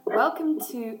welcome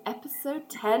to episode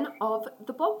 10 of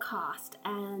the podcast,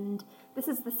 and this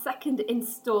is the second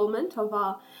installment of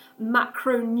our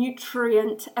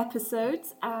macronutrient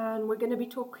episodes, and we're going to be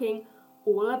talking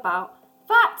all about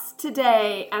fats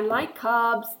today. And like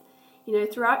carbs,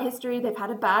 throughout history they've had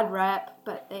a bad rep,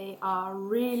 but they are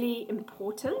really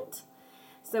important.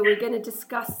 So we're going to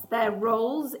discuss their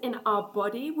roles in our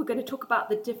body. We're going to talk about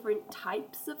the different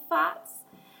types of fats,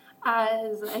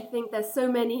 as I think there's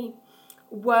so many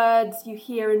words you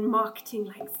hear in marketing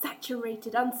like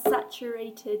saturated,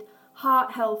 unsaturated,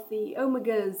 heart healthy,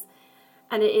 omegas,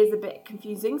 and it is a bit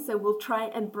confusing. So we'll try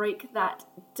and break that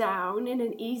down in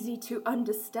an easy to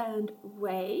understand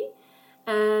way,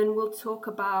 and we'll talk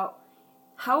about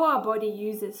how our body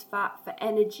uses fat for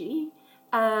energy,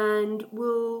 and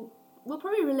we'll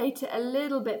probably relate it a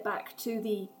little bit back to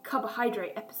the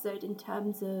carbohydrate episode in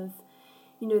terms of,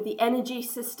 the energy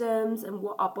systems and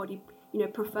what our body,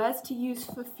 prefers to use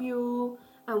for fuel.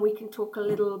 And we can talk a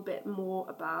little bit more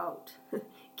about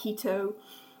keto.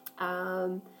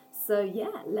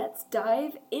 Let's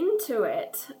dive into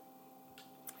it.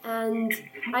 And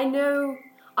I know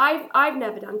I've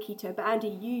never done keto, but Andy,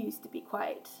 you used to be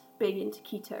quite big into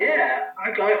keto. Yeah,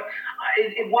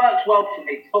 it works well for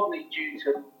me, probably due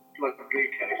to blood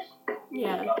glucose.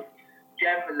 Yeah.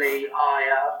 Generally,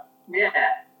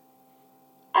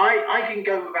 I can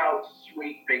go without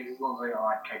sweet things as long as I don't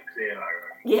like Coke Zero.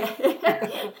 Yeah.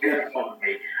 Don't bother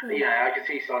me. I can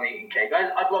see someone eating cake.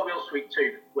 I've got a real sweet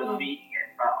tooth when I'm eating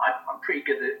it, but I'm pretty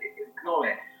good at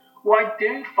ignoring it. What I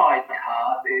do find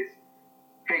hard is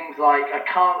things like I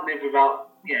can't live without,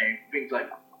 things like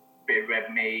a bit of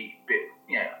red meat,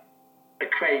 I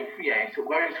crave, so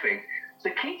those things. So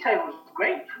keto was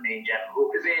great for me in general,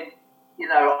 because I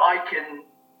can,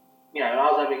 I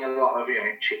was having a lot of,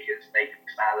 chicken, steak,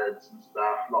 salads and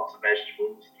stuff, lots of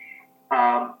vegetables.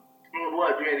 It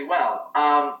worked really well.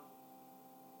 I'm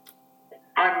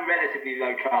relatively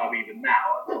low carb even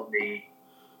now. I'm probably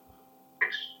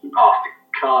after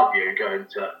cardio going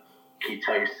to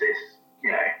ketosis,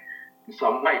 in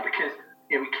some way, because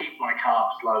we keep my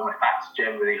carbs low, my fats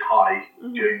generally high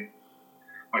during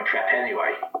my prep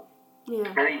anyway.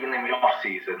 Yeah. And even in the off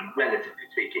season, relatively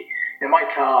speaking, my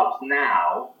carbs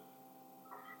now,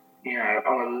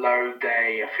 on a low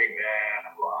day, I think they're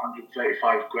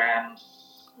 135 grams.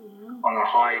 On a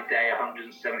high day,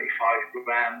 175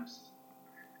 grams.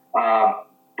 But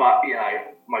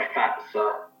my fats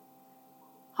are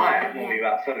higher, normally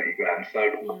about 70 grams. So,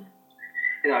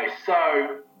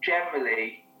 so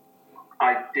generally,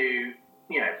 I do,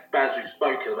 as we've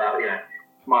spoken about,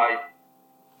 my,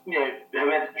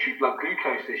 hereditary blood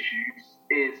glucose issues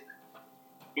is,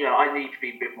 I need to be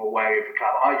a bit more wary of the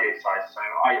carbohydrate side. So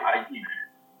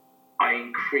I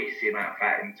increase the amount of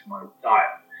fat into my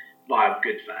diet via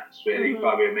good fats, really,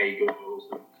 via omega oils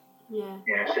and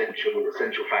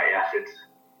essential fatty acids.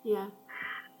 Yeah.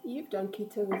 You've done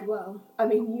keto as well. I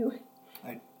mean,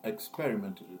 I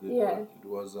experimented with it. Yeah. It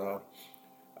was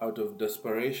out of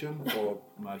desperation for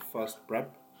my first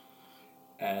prep,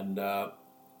 and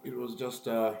it was just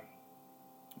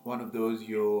one of those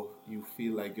you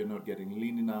feel like you're not getting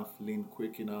lean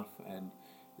quick enough, and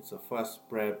it's a first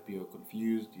prep. You're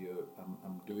confused.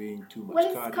 I'm doing too much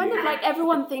cardio. Well, it's kind of like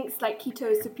everyone thinks like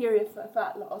keto is superior for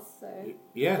fat loss. So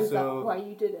is that why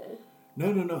you did it?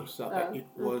 No. So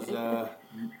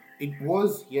it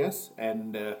was yes,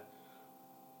 and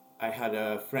I had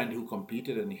a friend who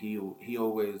competed, and he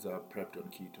always prepped on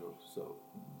keto. So,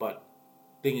 but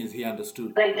thing is, he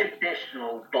understood. Very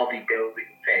traditional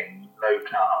bodybuilding thing, low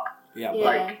carb. Yeah.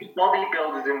 Like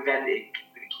bodybuilders invented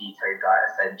the keto diet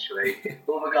essentially.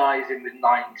 All the guys in the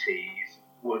 90s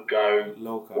would go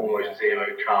low carb, almost zero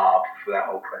carb for their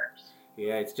whole preps.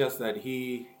 Yeah, it's just that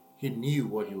he knew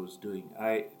what he was doing.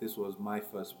 This was my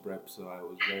first prep, so I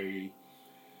was very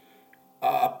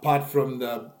apart from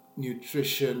the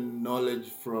nutrition knowledge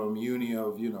from uni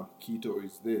of keto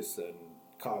is this and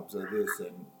carbs are this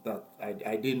and that.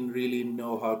 I didn't really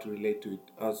know how to relate to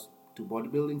it as to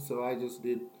bodybuilding, so I just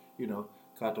did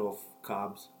cut off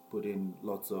carbs, put in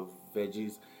lots of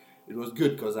veggies. It was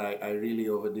good because I really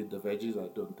overdid the veggies. I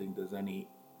don't think there's any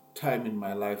time in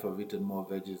my life I've eaten more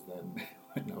veggies than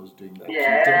when I was doing that.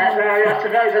 I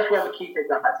suppose that's where the keto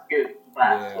diet's good.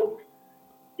 Sort of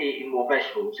eating more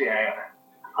vegetables.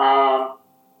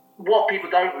 What people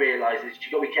don't realise is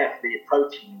you've got to be careful with your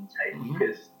protein intake,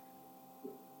 because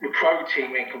the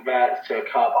protein then converts to a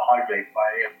carbohydrate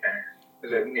by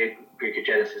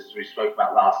glucogenesis, as we spoke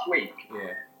about last week,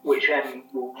 which then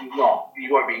you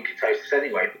won't be in ketosis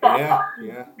anyway. But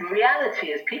the reality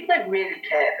is people don't really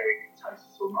care if they're in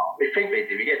ketosis or not. They think they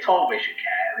do. You get told they should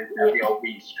care. They have the old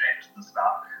read strips and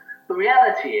stuff. the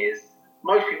reality is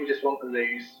most people just want to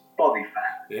lose body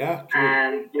fat. Yeah, true.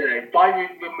 And, by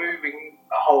removing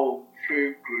a whole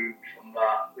food group from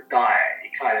the diet, you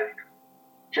kind of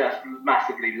just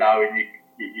massively lower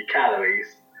your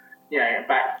calories, and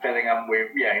backfilling them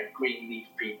with, green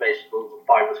leafy vegetables and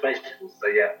fibrous vegetables, so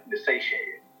you're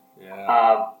satiated.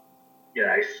 Yeah.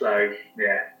 So,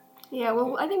 yeah. Yeah,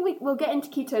 well, I think we'll get into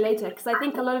keto later, because I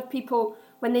think a lot of people,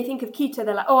 when they think of keto,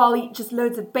 they're like, oh, I'll eat just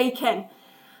loads of bacon.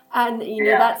 And,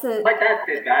 that's a... My dad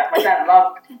did that. My dad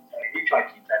loved keto. He tried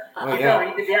keto. Oh, yeah.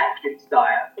 He did the Atkins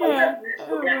diet. Yeah. The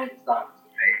Atkins diet was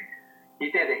the thing. He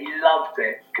did it. He loved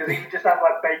it, because he just had,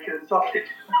 like, bacon and sausage.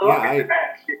 Wow,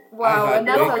 I and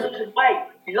had that's lost loads of weight.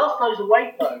 He lost loads of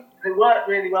weight, though. It worked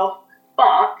really well.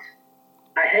 But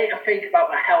I hate to think about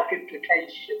the health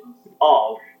implications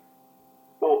of,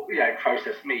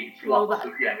 processed meats, lots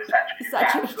of,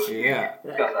 saturated fats. Yeah.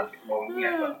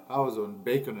 I was on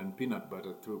bacon and peanut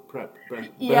butter through prep.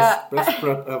 Best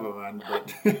prep ever, man.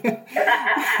 But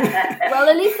Well,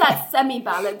 at least that's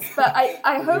semi-balanced. But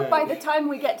I hope by the time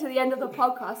we get to the end of the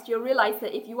podcast, you'll realize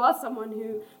that if you are someone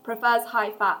who prefers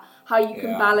high fat, how you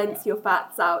can balance your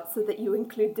fats out so that you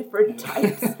include different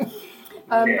types.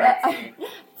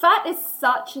 Fat is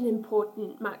such an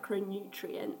important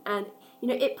macronutrient, and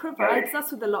it provides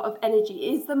us with a lot of energy.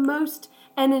 It is the most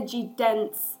energy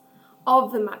dense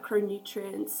of the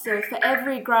macronutrients. So for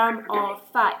every gram of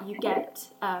fat, you get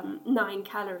 9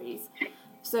 calories.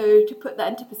 So to put that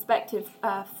into perspective,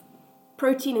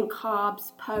 protein and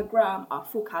carbs per gram are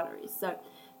 4 calories. So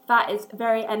fat is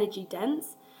very energy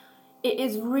dense. It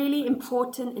is really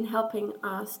important in helping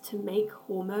us to make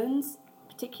hormones,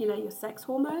 particularly your sex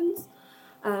hormones.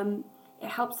 It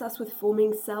helps us with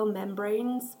forming cell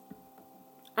membranes.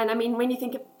 And I mean, when you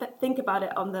think about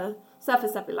it on the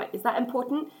surface level, like, is that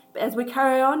important? But as we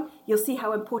carry on, you'll see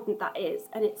how important that is.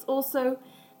 And it's also,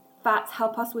 fats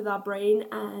help us with our brain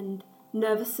and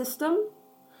nervous system.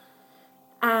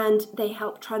 And they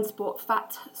help transport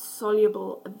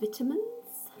fat-soluble vitamins,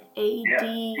 A,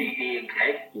 D, E,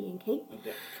 and K.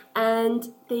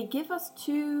 And they give us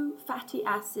 2 fatty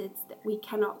acids that we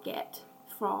cannot get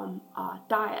from our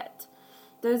diet.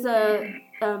 Those are,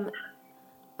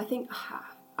 I think,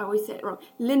 I always say it wrong,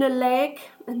 linoleic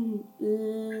and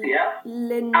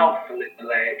alpha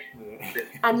linoleic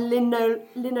and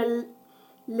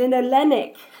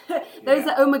linolenic. Those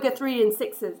are omega-3 and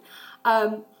 6s.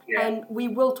 And we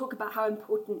will talk about how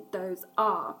important those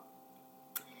are.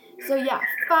 So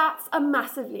fats are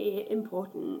massively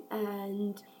important,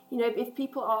 and if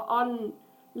people are on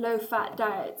low-fat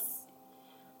diets,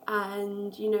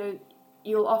 and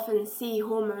you'll often see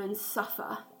hormones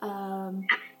suffer.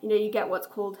 You get what's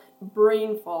called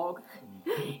brain fog.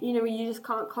 Where you just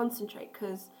can't concentrate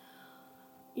because,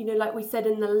 like we said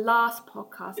in the last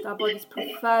podcast, our body's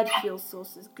preferred fuel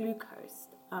source is glucose.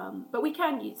 But we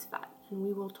can use fat, and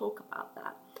we will talk about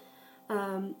that.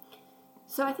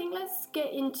 So I think let's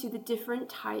get into the different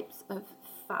types of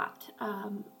fat.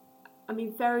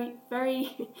 Very,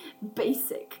 very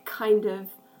basic kind of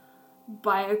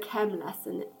biochem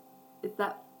lesson is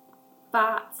that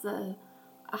fats are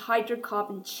a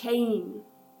hydrocarbon chain,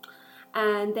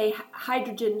 and they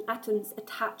hydrogen atoms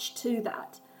attached to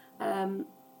that. And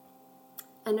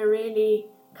a really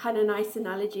kind of nice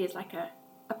analogy is like a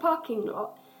parking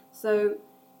lot. So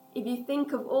if you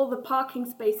think of all the parking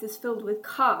spaces filled with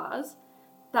cars,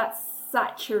 that's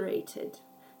saturated.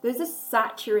 Those are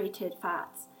saturated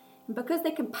fats. And because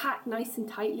they can pack nice and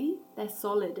tightly, they're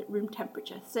solid at room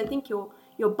temperature. So think your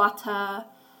butter,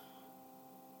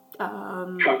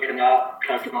 coconut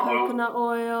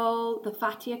oil, the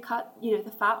fattier cut,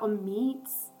 the fat on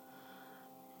meats.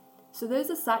 So those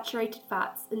are saturated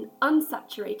fats. And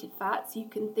unsaturated fats you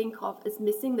can think of as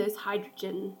missing those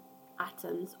hydrogen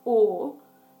atoms, or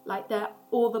like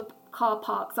all the car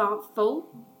parks aren't full.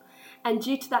 And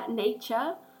due to that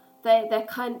nature, they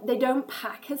don't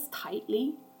pack as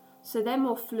tightly, so they're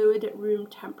more fluid at room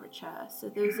temperature. So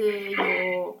those are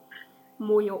your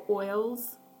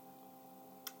oils,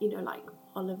 like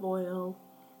olive oil,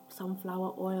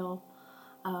 sunflower oil.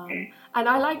 And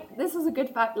this is a good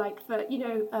fact, like for,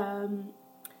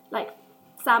 like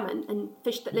salmon and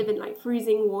fish that live in like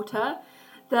freezing water,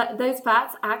 that those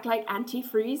fats act like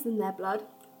antifreeze in their blood.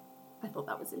 I thought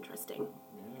that was interesting.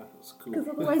 Yeah, that's cool. Because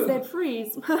otherwise they'd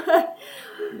freeze.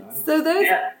 Nice. So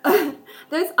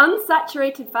those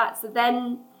unsaturated fats are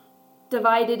then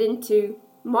divided into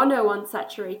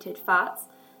monounsaturated fats.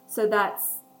 So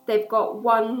they've got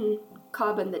one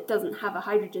carbon that doesn't have a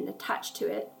hydrogen attached to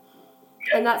it.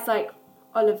 And that's like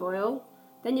olive oil.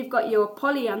 Then you've got your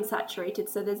polyunsaturated,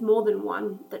 so there's more than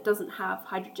one that doesn't have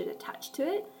hydrogen attached to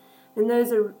it. And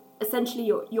those are essentially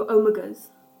your omegas.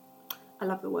 I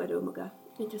love the word omega.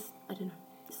 I don't know,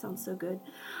 it sounds so good.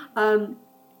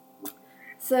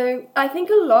 So I think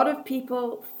a lot of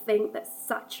people think that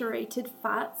saturated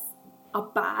fats are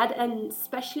bad, and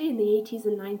especially in the 80s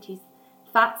and 90s,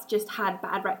 fats just had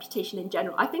bad reputation in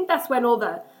general. I think that's when all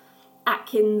the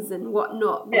Atkins and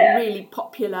whatnot were really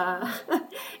popular.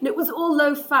 And it was all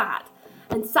low fat.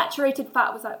 And saturated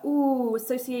fat was like, ooh,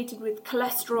 associated with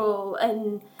cholesterol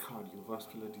and...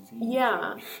 cardiovascular disease.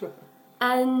 Yeah.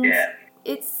 And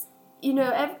it's, you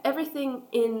know, everything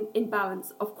in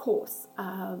balance, of course.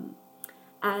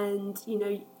 And, you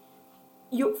know,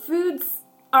 your foods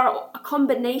are a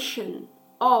combination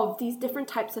of these different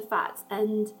types of fats.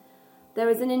 And there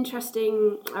was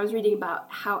I was reading about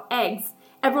how eggs,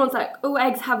 everyone's like, oh,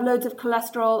 eggs have loads of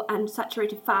cholesterol and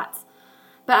saturated fats.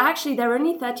 But actually, they're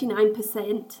only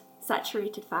 39%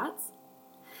 saturated fats.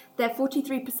 They're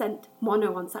 43%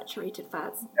 monounsaturated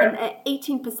fats, and they're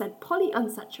 18%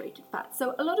 polyunsaturated fats.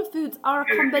 So a lot of foods are a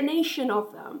combination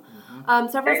of them.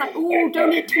 So everyone's like, "Oh,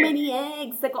 don't eat too many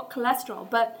eggs; they've got cholesterol."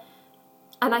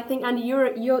 And I think, Andy,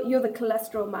 you're the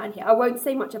cholesterol man here. I won't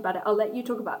say much about it. I'll let you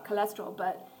talk about cholesterol.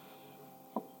 But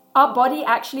our body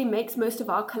actually makes most of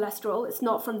our cholesterol. It's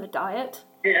not from the diet.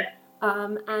 Yeah.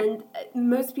 And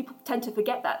most people tend to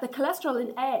forget that the cholesterol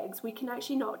in eggs we can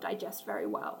actually not digest very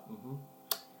well.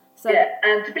 So,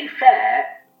 and to be fair,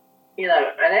 you know,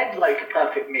 an egg's like a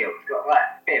perfect meal. It's got like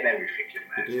a bit of everything in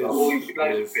there. It's got all these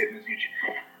loads of vitamins,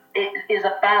 nutrients. It is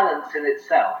a balance in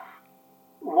itself.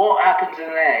 What happens in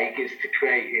an egg is to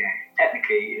create, you know,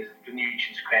 technically, is the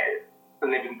nutrients create a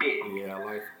living being. Yeah,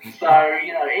 life. So,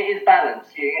 you know, it is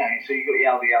balanced. You know, so you've got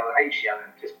your LDL and HDL,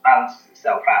 and it just balances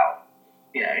itself out.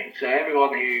 You know, so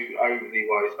everyone who overly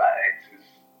worries about eggs is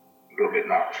a little bit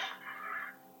nuts.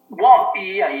 What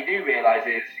you do realise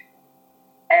is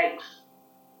eggs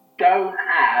don't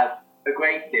have a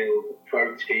great deal of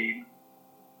protein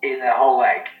in a whole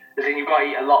egg. As in, you've got to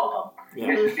eat a lot of them.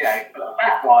 Yeah. You know,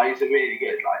 fat-wise, they're really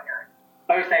good. Like,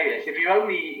 I always say this: if you're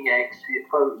only eating eggs for your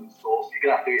protein source, you're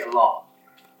gonna have to eat a lot.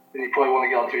 And you probably want to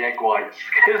get onto your egg whites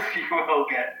because you will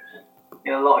get,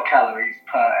 you know, a lot of calories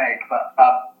per egg, but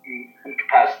in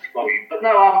comparison to volume. But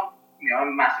no, I'm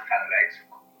a massive fan of eggs.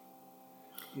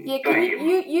 Yeah,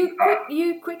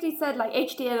 you quickly said like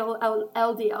HDL,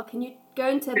 LDL. Can you go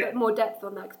into a bit more depth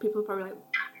on that? Because people are probably like...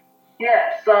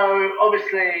 Yeah, so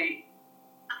obviously,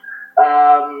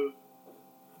 I'm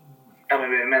a bit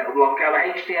of a mental block.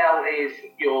 HDL is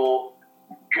your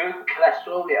good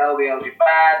cholesterol, the LDL is your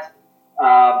bad.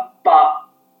 But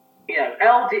you know,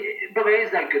 but there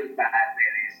is no good and bad.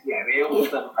 It all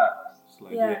serve a purpose.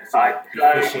 Right. So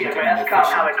that's kind of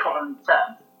how a common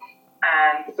term.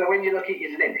 And so when you look at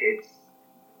your lipids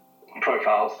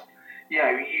profiles, you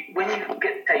know, when you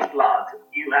take blood,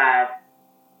 you have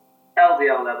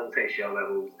LDL levels, HDL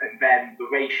levels, and then the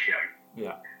ratio.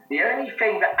 Yeah. The only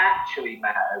thing that actually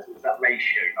matters is that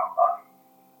ratio number.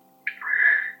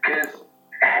 Because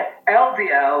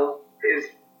LDL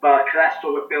is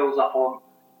cholesterol that builds up on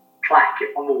plaque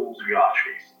on the walls of your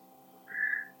arteries.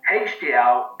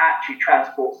 HDL actually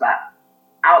transports that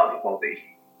out of the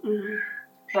body. Mm-hmm.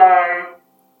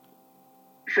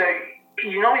 So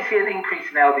you normally see an increase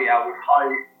in LDL with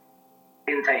high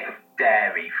intake of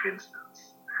dairy, for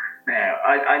instance. Now,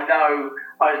 I know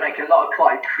I was making a lot of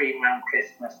clotted cream around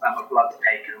Christmas and my blood's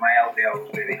taken and my LDL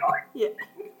was really high.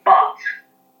 But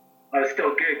I was still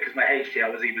good because my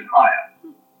HDL was even higher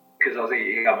because I was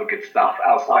eating other good stuff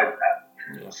outside of that.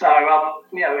 Yeah. So,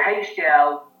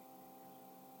 HDL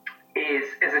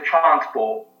is a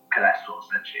transport cholesterol,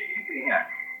 essentially. You know,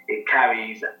 it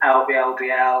carries out the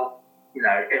LDL. You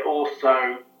know, it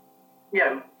also,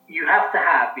 you have to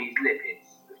have these lipids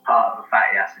as part of the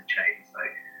fatty acid chain. So,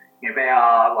 they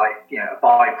are like, a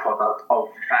byproduct of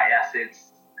the fatty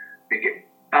acids. They get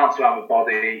bounced around the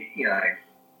body,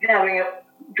 doing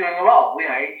a role.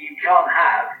 You can't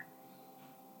have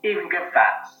even good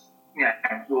fats,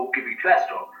 will give you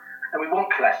cholesterol. And we want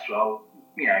cholesterol,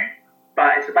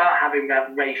 but it's about having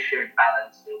that ratio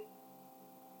balance of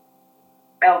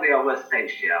LDL versus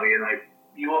HDL.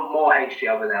 You want more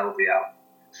HDL than LDL.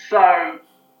 So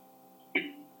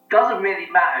it doesn't really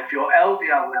matter if your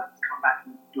LDL levels come back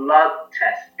from blood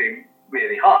testing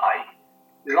really high,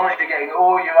 as long as you're getting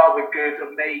all your other good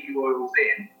omega oils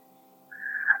in,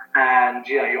 and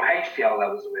your HDL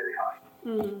levels are really high.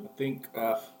 I think,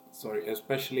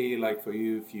 especially like for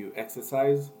you, if you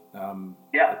exercise,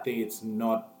 I think it's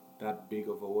not that big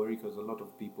of a worry because a lot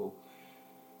of people,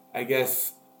 I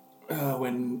guess,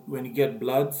 when you get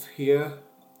bloods here,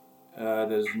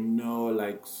 there's no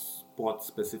like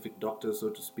sport-specific doctor, so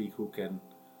to speak, who can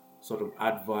sort of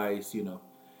advise,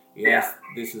 yes,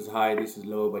 this is high, this is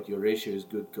low, but your ratio is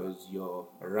good because you're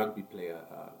a rugby player,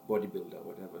 a bodybuilder,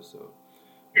 whatever. So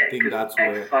I think that's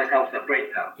where exercise helps that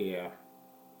breakdown. Yeah.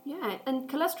 Yeah, and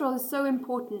cholesterol is so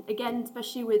important, again,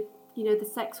 especially with, the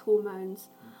sex hormones.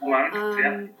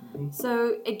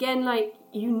 So again, like,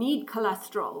 you need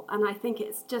cholesterol, and I think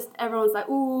it's just everyone's like,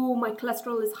 oh, my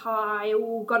cholesterol is high,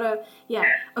 oh, gotta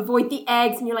avoid the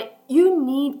eggs, and you're like, you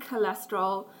need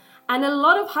cholesterol, and a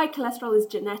lot of high cholesterol is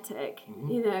genetic.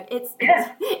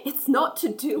 It's not to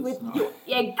do with your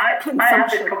egg consumption. I had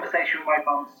this conversation with my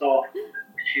mum, so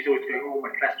she's always going, oh, my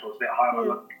cholesterol's a bit high on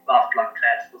my last blood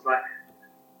test. I was like,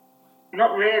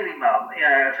 not really, Mum.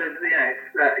 I've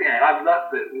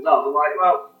looked at the results. I'm like,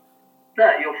 well,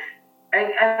 look,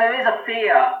 and there is a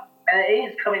fear, and it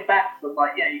is coming back from,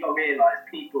 like, you got to realise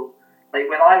people, like,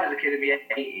 when I was a kid in the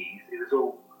 80s, it was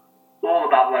all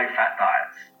about low-fat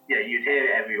diets. You'd hear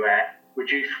it everywhere,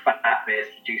 reduce fat this,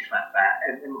 reduce fat that,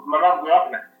 and my mum grew up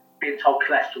in it, being told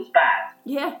cholesterol's bad.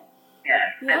 Yeah.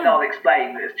 And they'll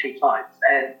explain that there's two types.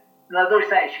 And I'd always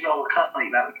say, she go, well, I can't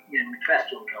eat that, the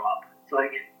cholesterol will go up. It's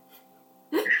like,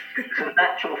 it's a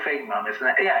natural thing, Mum. It's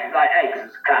like eggs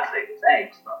is classic. It's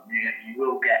eggs, Mum. You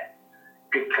will get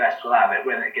good cholesterol out of it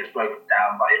when it gets broken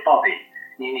down by your body.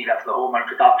 You need that for the hormone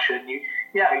production. It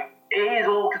is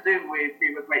all to do with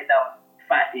the breakdown of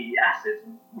fatty acids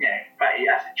and fatty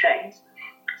acid chains.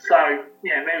 So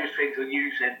those things are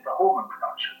used in the hormone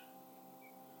production.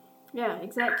 Yeah,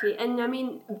 exactly. And I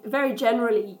mean, very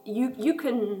generally, you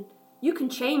can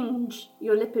change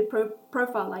your lipid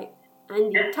profile, like.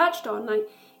 And you touched on, like,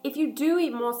 if you do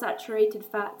eat more saturated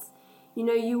fats,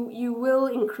 you will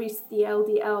increase the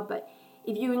LDL. But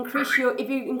if you increase your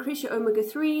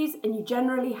omega-3s and you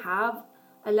generally have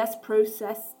a less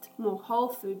processed, more whole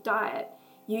food diet,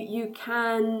 you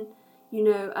can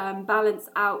balance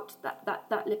out that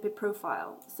lipid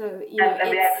profile. So and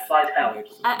the exercise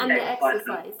helps. And the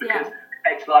exercise,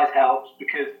 exercise helps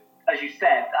because, as you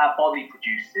said, our body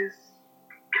produces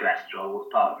cholesterol as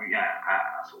part of a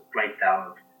sort of breakdown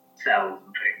of cells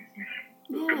and things,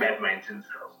 membranes and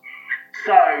cells.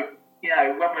 So,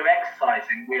 when we're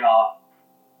exercising, we are,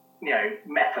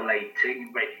 methylating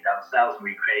and breaking down cells and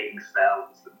recreating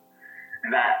cells,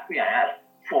 and that, that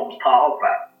forms part of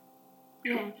that.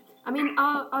 Yeah, I mean,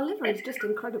 our liver is just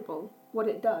incredible what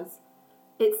it does.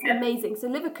 It's amazing. So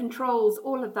liver controls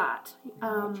all of that,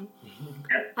 and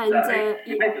liver's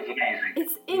amazing.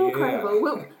 It's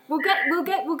incredible. Yeah. We'll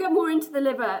get more into the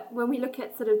liver when we look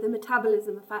at sort of the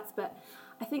metabolism of fats. But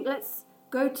I think let's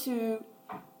go to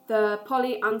the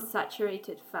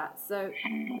polyunsaturated fats. So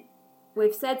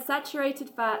we've said saturated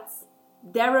fats,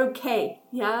 they're okay.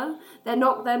 Yeah, they're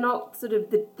not sort of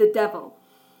the devil,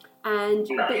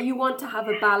 but you want to have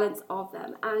a balance of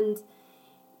them. And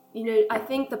I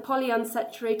think the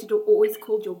polyunsaturated are always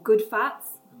called your good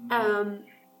fats, and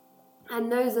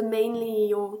those are mainly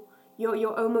your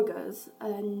omegas.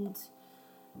 And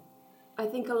I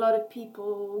think a lot of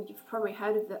people, you've probably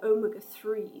heard of the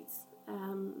omega-3s,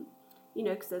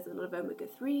 because there's a lot of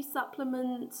omega-3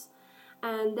 supplements,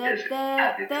 and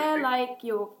they're like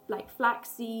your flax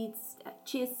seeds,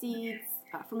 chia seeds,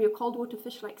 from your cold water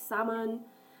fish like salmon,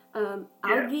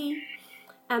 algae.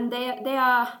 And they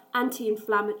are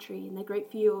anti-inflammatory, and they're great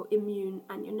for your immune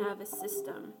and your nervous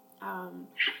system. And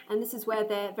this is where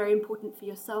they're very important for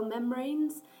your cell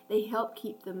membranes. They help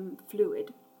keep them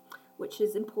fluid, which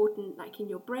is important, like in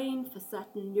your brain, for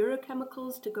certain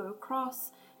neurochemicals to go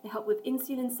across. They help with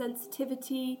insulin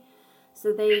sensitivity,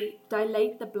 so they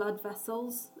dilate the blood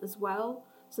vessels as well.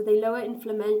 So they lower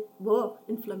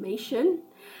inflammation.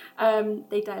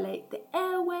 They dilate the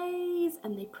airways,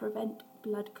 and they prevent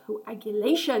blood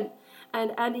coagulation.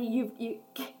 And Andy, you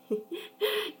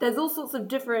there's all sorts of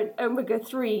different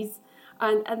omega-3s,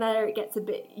 and there it gets a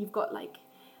bit, you've got like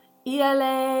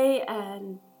ELA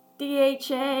and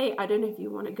DHA. I don't know if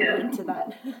you want to go into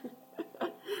that.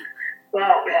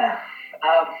 Well,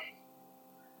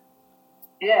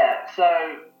 so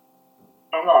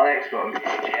I'm not an expert on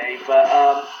DHA, but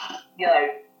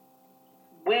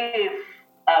with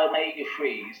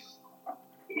omega-3s,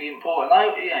 really important.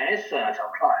 It's something I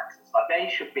tell clients. It's like they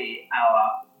should be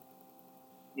our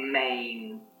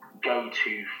main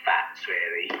go-to fats,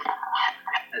 really,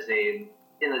 as in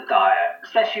the diet,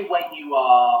 especially when you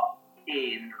are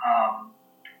in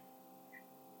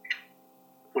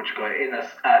in a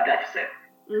deficit.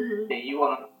 Mm-hmm. You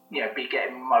want to be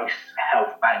getting most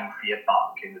health bang for your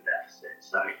buck in the deficit.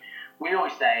 So we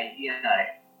always say,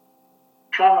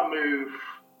 try and remove,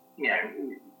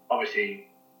 obviously,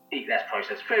 eat less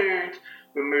processed food,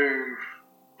 remove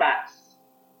fats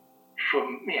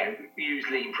from, use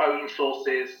lean protein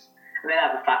sources, and then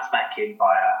add the fats back in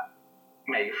via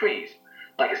omega-3s,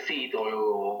 like a seed oil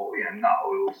or nut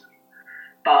oils.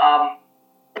 But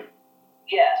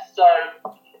so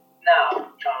now I'm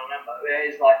trying to remember.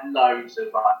 There's like loads of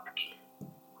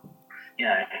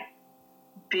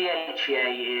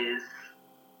DHEA is.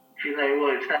 Do you know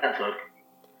what it stands for?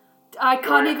 I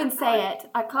can't even say it.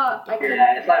 I can't.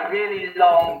 Yeah, it's like really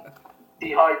long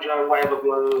dehydro, whatever.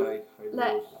 It's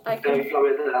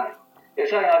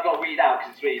something I've got to read out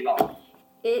because it's really long.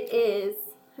 It is.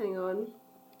 Hang on.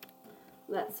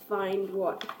 Let's find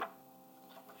what.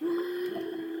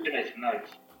 Give me some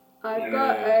notes. I've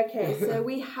got. Okay, so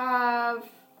we have.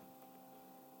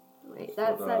 Wait,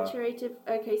 that's saturated.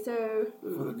 Okay, so.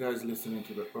 For the guys listening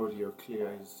to the audio,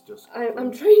 clear is just.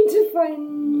 I'm trying to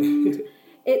find.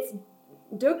 It's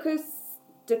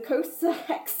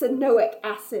docosahexaenoic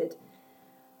acid.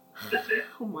 That's it.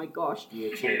 Oh my gosh.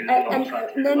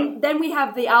 And then we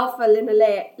have the alpha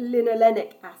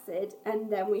linolenic acid,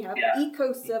 and then we have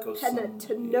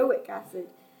eicosapentaenoic acid.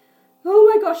 Oh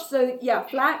my gosh, so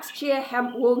flax, chia,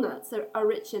 hemp, walnuts are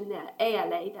rich in the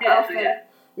ALA, the alpha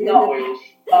nut oils.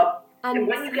 And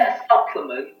when you get a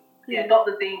supplement,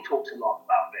 Dr. Dean talks a lot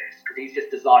about this because he's just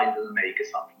designed an omega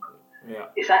supplement. Yeah.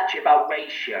 It's actually about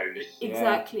ratios.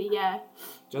 Exactly, yeah.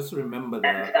 Just remember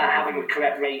that. And having a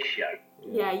correct ratio.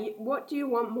 Yeah, what do you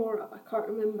want more of? I can't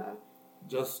remember.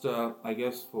 Just, I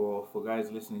guess, for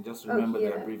guys listening, just remember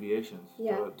the abbreviations.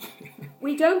 Yeah. But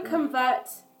We don't convert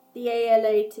the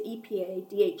ALA to EPA,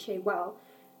 DHA well.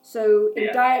 So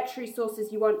in dietary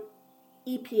sources, you want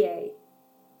EPA.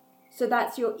 So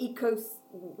that's your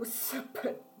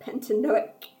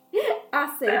eicosapentaenoic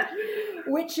acid,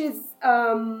 which is,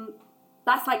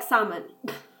 that's like salmon,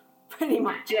 pretty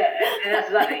much. Yeah, and that's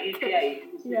exactly EPA.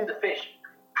 It's the fish.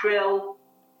 Krill,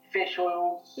 fish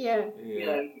oils. Yeah.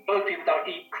 Most people don't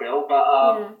eat krill, but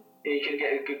you can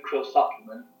get a good krill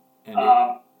supplement.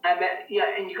 And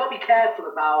you've got to be careful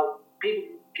about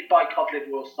people who buy cod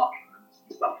liver oil supplements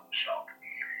and stuff in the shop.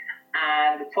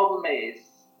 And the problem is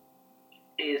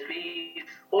these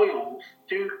oils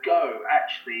do go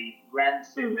actually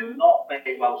rancid. They're not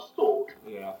very well stored.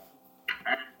 Yeah.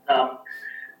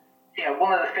 And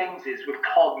one of the things is with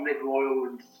cod liver oil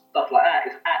and stuff like that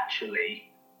is actually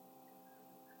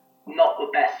not the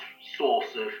best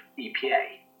source of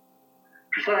EPA.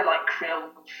 Something like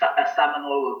krill, salmon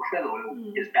oil or krill oil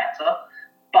is better,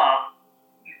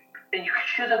 and you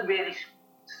shouldn't really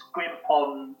scrimp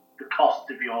on the cost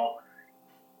of your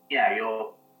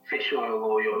fish oil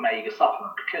or your omega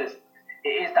supplement because it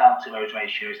is down to those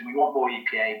ratios, and we want more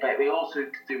EPA, but we also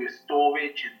to do with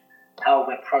storage and how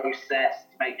they're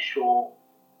processed to make sure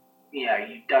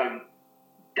you don't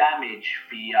damage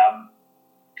the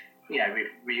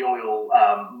oil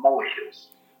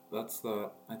molecules. I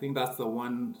think that's the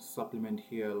one supplement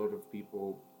here a lot of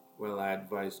people are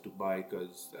advised to buy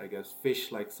because I guess fish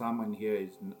like salmon here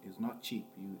is not cheap.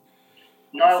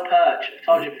 Nile perch, I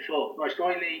told you before, most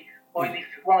oily, one of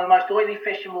the most oily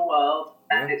fish in the world,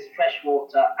 and it's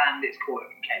freshwater and it's caught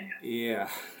in Kenya. Yeah.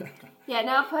 Yeah,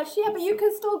 Nile perch, but you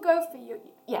can still go for your,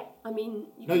 you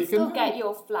can still get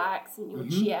your flax and your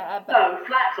chia. But no,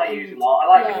 flax I use a lot. I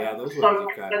like it. Yeah, those so ones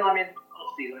you can. when I'm in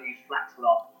Aussie, I use flax a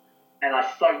lot. And I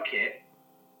soak it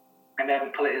and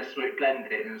then put it in a smoothie,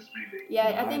 blend it in a smoothie.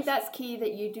 Yeah, nice. I think that's key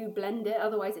that you do blend it,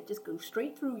 otherwise it just goes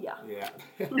straight through you. Yeah.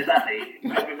 Exactly.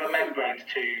 With the membranes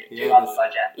to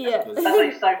digest. Yeah. That's why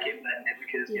you soak it and blend it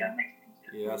because it makes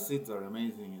things Yeah, seeds are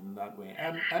amazing in that way.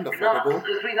 And nuts, affordable.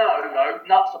 as we know,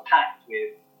 nuts are packed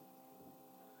with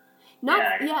they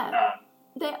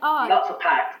are. Nuts are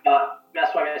packed, but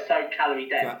that's why they're so calorie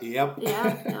dense. Yep.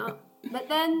 Yeah. But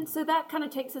then, so that kind of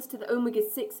takes us to the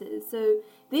omega-6s. So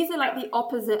these are like the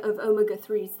opposite of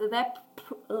omega-3s. So they're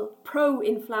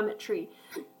pro-inflammatory.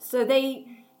 So they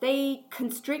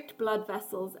constrict blood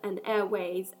vessels and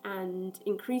airways and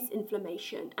increase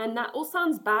inflammation. And that all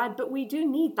sounds bad, but we do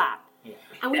need that. Yeah.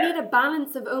 And we need a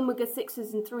balance of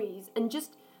omega-6s and 3s. And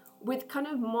just with kind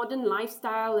of modern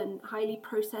lifestyle and highly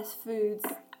processed foods,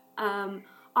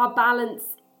 our balance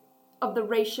of the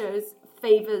ratios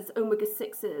favors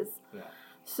omega-6s. Yeah.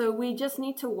 So we just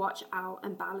need to watch out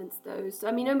and balance those. So,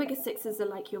 I mean, omega-6s are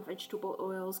like your vegetable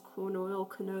oils, corn oil,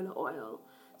 canola oil.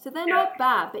 So they're not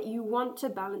bad, but you want to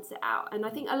balance it out. And I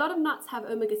think a lot of nuts have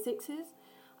omega-6s.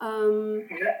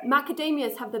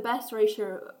 Macadamias have the best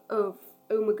ratio of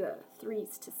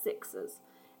omega-3s to 6s.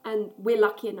 And we're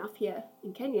lucky enough here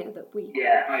in Kenya that we...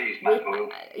 Yeah, I use mac oil.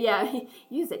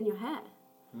 Use it in your hair.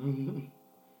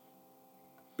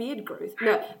 Beard growth.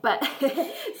 No, but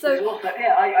so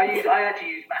I actually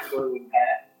use mac oil in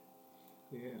hair.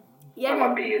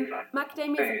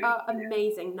 Macadamias are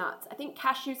amazing nuts. I think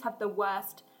cashews have the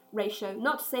worst ratio.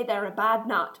 Not to say they're a bad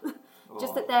nut,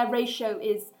 just that their ratio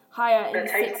is higher in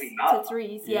 6 to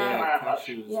 3s.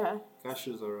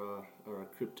 Cashews are a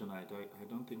kryptonite. I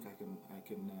don't think I can.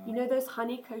 You know those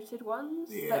honey-coated ones?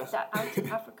 Yes. That out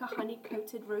of Africa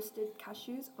honey-coated roasted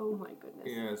cashews? Oh my goodness.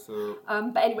 Yeah, so...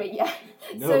 but anyway, yeah.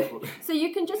 No. So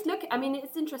you can just look... I mean,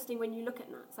 it's interesting when you look at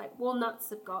nuts. Like, walnuts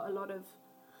have got a lot of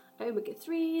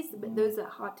omega-3s, but those are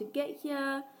hard to get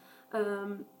here.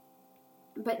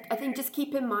 But I think just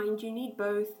keep in mind, you need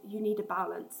both. You need a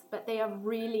balance. But they are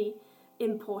really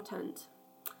important.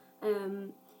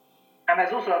 And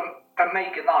there's also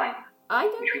omega-9,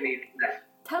 which we need less.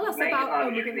 Tell us about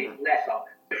omega-9, which we need less of.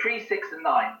 The 3, 6, and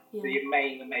 9, the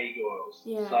main omega oils.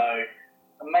 Yeah. So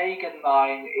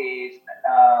omega-9 is it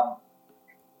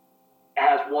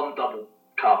has one double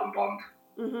carbon bond.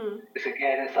 Mm-hmm. It's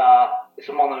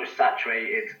a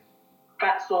monosaturated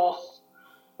fat source,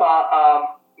 but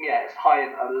it's high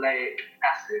in oleic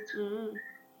acid. Mm-hmm.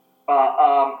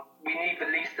 But we need the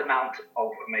least amount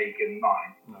of omega-9.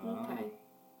 Okay.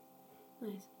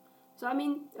 Nice. So, I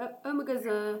mean,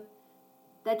 omegas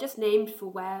they're just named for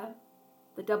where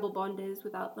the double bond is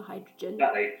without the hydrogen.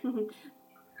 Exactly.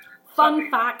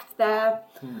 Fun fact there.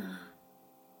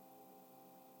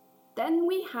 Then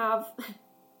we have,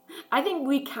 I think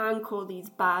we can call these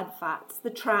bad fats,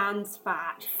 the trans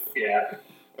fats. Yeah.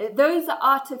 Those are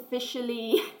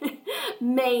artificially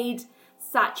made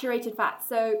saturated fats.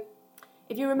 So,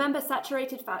 if you remember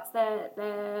saturated fats,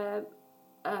 they're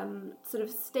sort of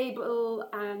stable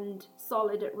and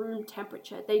solid at room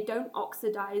temperature. They don't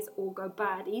oxidize or go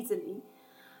bad easily,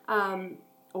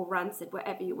 or rancid,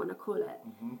 whatever you want to call it.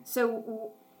 Mm-hmm.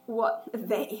 So what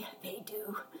they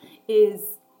do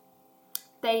is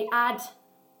they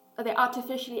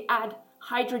artificially add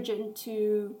hydrogen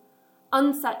to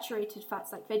unsaturated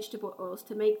fats like vegetable oils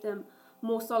to make them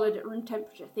more solid at room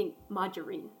temperature. Think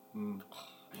margarine.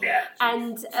 Yeah.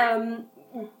 And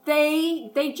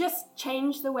they just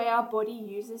change the way our body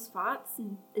uses fats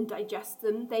and digests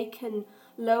them. They can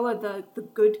lower the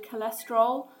good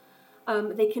cholesterol.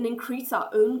 They can increase our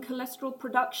own cholesterol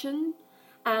production.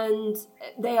 And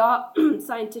they are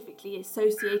scientifically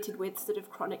associated with sort of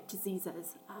chronic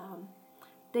diseases.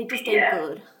 They just ain't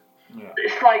good. Yeah.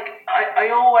 It's like, I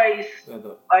always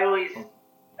advise,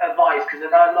 because I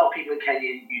know a lot of people in Kenya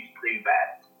use Blue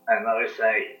Band. And I would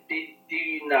say, do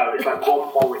you know it's like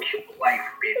one molecule away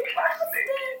from being plastic?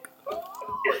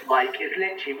 It's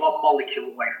literally one molecule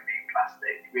away from being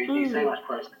plastic. We do so much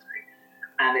processing.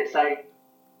 And it's so,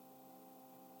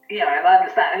 and I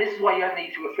understand. And this is why you don't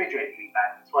need to refrigerate Blue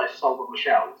Band. That's why it's sold on the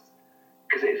shelves.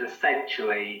 Because it is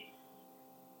essentially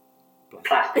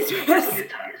plastic on your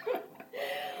toes.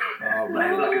 Oh,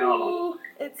 man.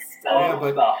 It's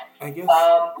but stuff. I guess...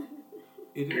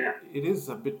 It is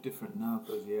a bit different now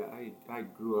because I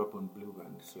grew up on Blue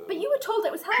Band. So. But you were told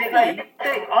it was healthy.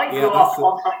 I grew up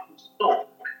on something stock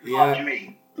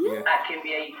margarine back in the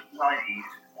 80s, 90s.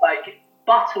 Like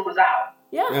butter was out.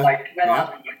 Yeah. Like when it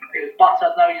was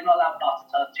butter. No, you're not allowed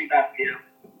butter. Too bad for you.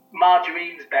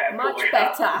 Margarine's better. Much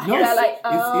better.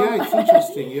 No, it's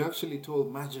interesting. You actually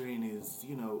told margarine is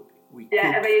we.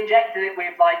 Yeah, and they injected it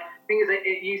with things.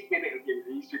 It used to be a bit of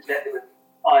They used to inject it with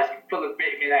it's full of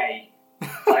vitamin A.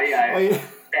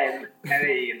 And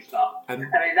E and stuff. And they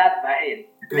added that in.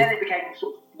 And then it became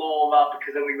sort of flora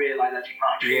because then we realised actually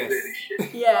margarine is really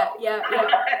shit. Yeah.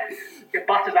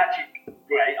 Butter's actually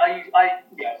great.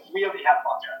 We only have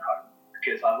butter at home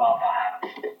because I'd rather have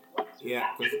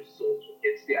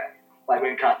it's like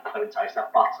when cut toast,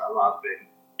 have butter rather than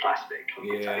plastic on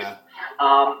your toast.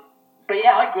 But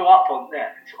I grew up on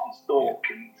Stork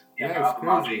and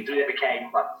margarine, so it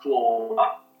became like flora.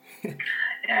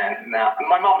 And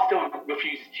my mum still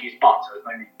refuses to use butter.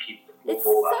 Only keep it's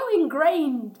so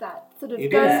ingrained that sort of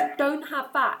don't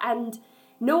have that. And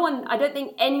no one, I don't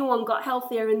think anyone got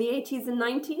healthier in the 80s and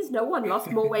 90s. No one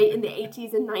lost more weight in the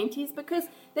 80s and 90s because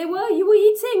you were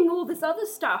eating all this other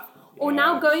stuff. Or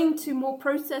now going to more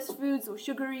processed foods or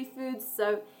sugary foods.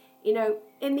 So,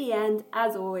 in the end,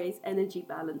 as always, energy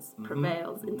balance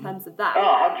prevails in terms of that.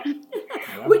 Oh,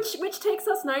 which takes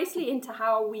us nicely into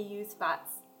how we use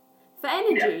fats for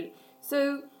energy.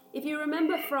 So if you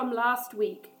remember from last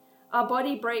week, our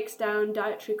body breaks down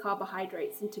dietary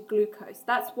carbohydrates into glucose.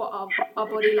 That's what our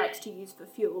body likes to use for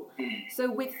fuel.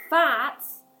 So with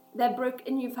fats, they're broken,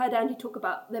 and you've heard Andy talk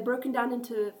about, they're broken down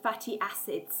into fatty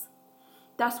acids.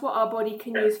 That's what our body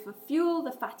can use for fuel,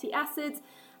 the fatty acids.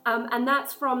 And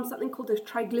that's from something called a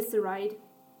triglyceride.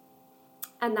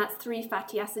 And that's 3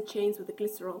 fatty acid chains with a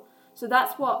glycerol. So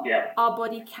that's what our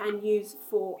body can use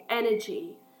for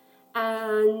energy.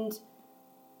 And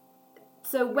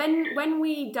so when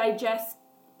we digest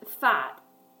fat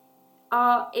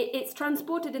it's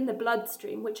transported in the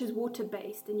bloodstream, which is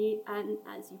water-based, and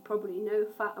as you probably know,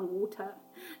 fat and water,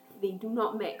 they do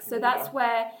not mix. So that's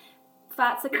where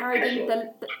fats are carried in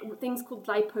the things called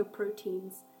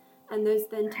lipoproteins, and those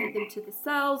then take them to the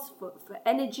cells for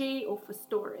energy or for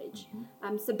storage.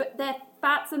 But their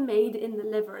fats are made in the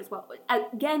liver as well.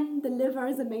 Again, the liver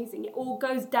is amazing. It all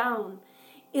goes down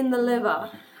in the liver.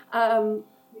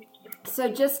 So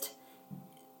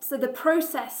the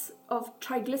process of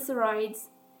triglycerides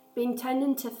being turned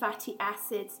into fatty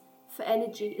acids for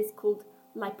energy is called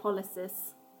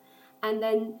lipolysis. And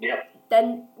then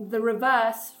the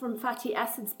reverse from fatty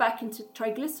acids back into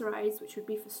triglycerides, which would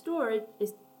be for storage,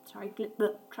 is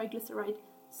triglyceride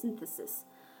synthesis.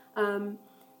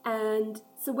 And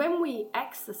so when we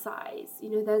exercise,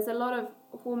 there's a lot of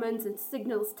hormones and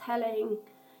signals telling,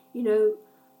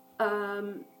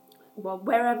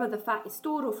 wherever the fat is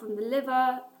stored or from the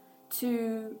liver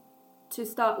to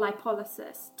start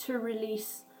lipolysis, to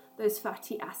release those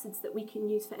fatty acids that we can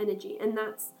use for energy. And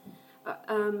that's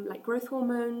like growth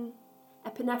hormone,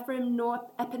 epinephrine,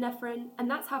 norepinephrine, and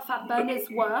that's how fat burners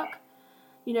work.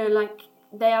 Like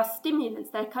they are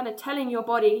stimulants. They're kind of telling your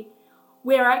body,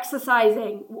 we're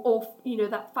exercising, or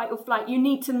that fight or flight. You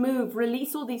need to move,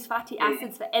 release all these fatty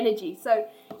acids for energy. So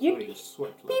people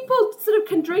sort of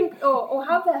can drink or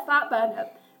have their fat burner,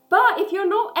 but if you're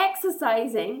not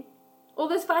exercising, all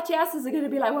those fatty acids are going to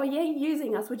be like, well, you ain't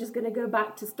using us. We're just going to go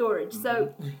back to storage.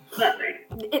 So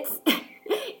it's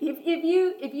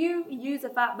if you use a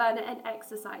fat burner and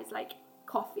exercise, like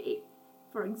coffee,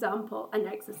 for example, and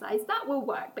exercise, that will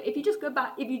work. But if you just go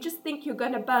back, if you just think you're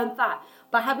going to burn fat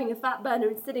by having a fat burner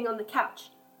and sitting on the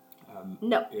couch,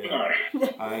 no. Yeah.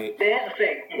 I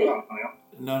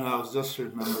was just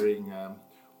remembering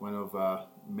one of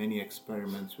many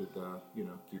experiments with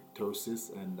ketosis,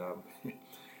 and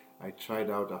I tried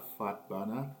out a fat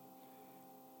burner,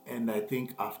 and I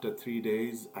think after 3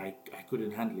 days I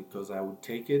couldn't handle it, because I would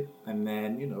take it and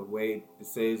then wait. It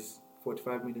says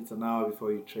 45 minutes an hour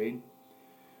before you train.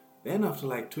 Then after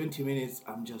like 20 minutes,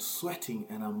 I'm just sweating,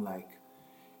 and I'm like,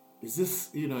 is this,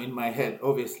 in my head,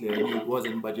 obviously I knew it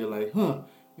wasn't, but you're like,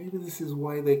 maybe this is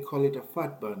why they call it a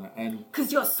fat burner. And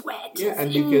because your sweat. Yeah,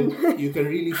 and you can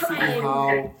really see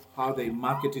how they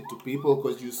market it to people,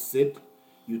 because you sit,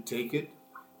 you take it,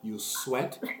 you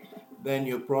sweat, then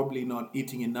you're probably not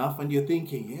eating enough, and you're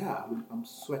thinking, I'm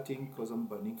sweating because I'm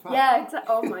burning fat. Yeah, exactly.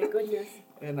 Oh my goodness.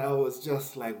 And I was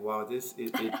just like, wow,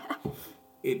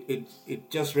 it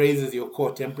just raises your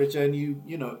core temperature, and you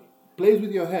plays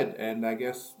with your head. And I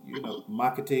guess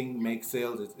marketing makes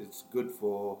sales. It's good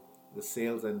for the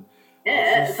sales. And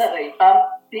exactly.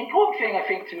 The important thing I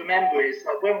think to remember is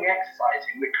that when we're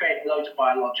exercising, we're creating loads of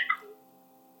biological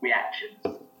reactions,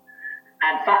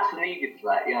 and fats are needed for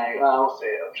that. I'm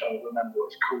trying to remember what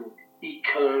it's called.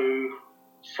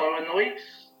 Eicosanoids.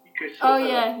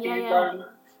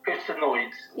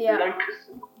 Eicosanoids.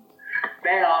 Leucosanoids.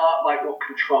 They are like what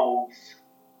controls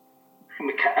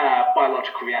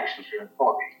biological reactions in the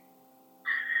body.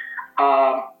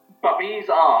 But we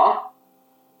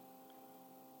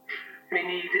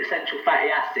need essential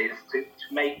fatty acids to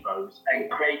make those and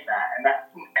create that. And that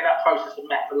process of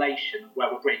methylation, where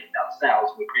we're breaking down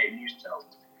cells, we're creating new cells.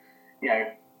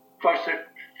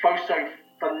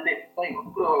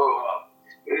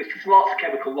 There's lots of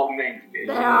chemical long names.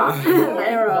 There are.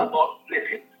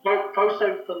 Lipids.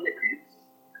 Phospholipids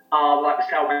are like the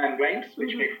cell membranes,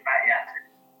 which make fatty acids.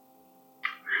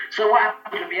 So what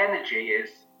happens with the energy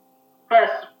is,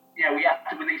 first, we have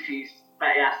to release these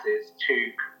fatty acids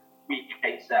to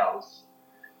recreate cells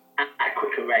at a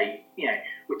quicker rate.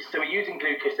 So we're using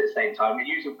glucose at the same time. We're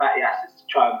using fatty acids to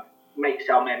try and make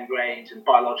cell membranes and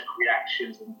biological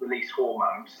reactions and release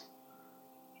hormones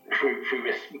through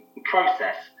this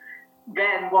process.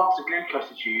 Then once the glucose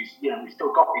is used, we've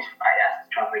still got these fatty acids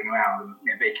travelling around, and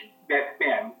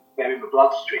they're in the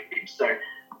bloodstream. So,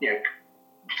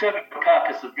 serving the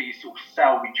purpose of these sort of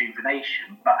cell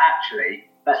rejuvenation, but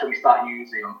actually that's when we start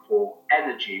using them for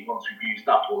energy once we've used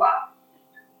up all that,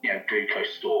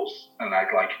 glucose stores and that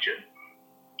glycogen.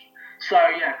 So,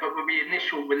 but with the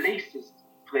initial releases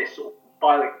for this sort of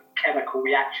biochemical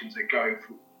reactions that are going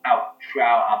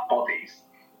throughout our bodies,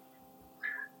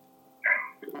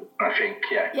 I think,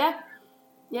 Yeah,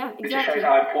 exactly. It just shows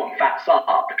how important fats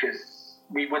are, because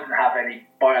we wouldn't have any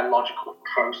biological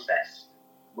process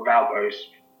without those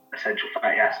essential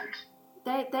fatty acids.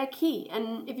 They're key.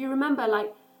 And if you remember,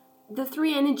 like, the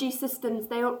three energy systems,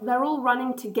 they're all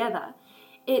running together.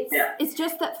 It's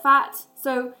just that fat,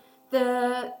 so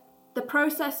the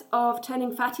process of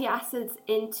turning fatty acids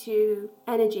into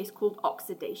energy is called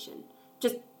oxidation.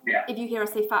 Just if you hear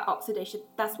us say fat oxidation,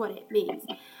 that's what it means.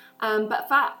 But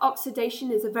fat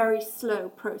oxidation is a very slow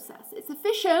process. It's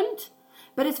efficient,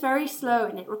 but it's very slow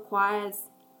and it requires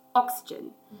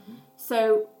oxygen. Mm-hmm.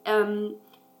 So,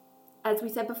 as we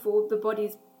said before, the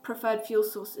body's preferred fuel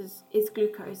source is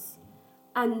glucose.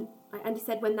 And like Andy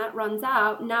said, when that runs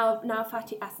out, now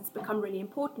fatty acids become really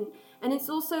important. And it's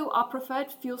also our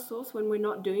preferred fuel source when we're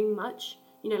not doing much,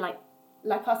 like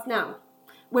us now.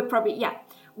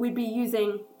 We'd be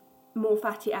using more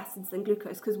fatty acids than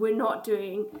glucose because we're not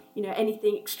doing,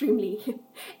 anything extremely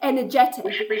energetic.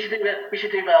 We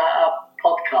should do a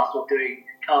podcast of doing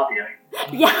cardio.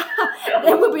 Yeah,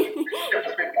 there will be.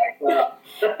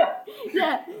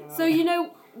 Yeah, so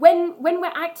when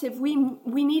we're active, we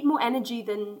need more energy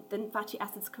than fatty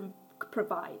acids can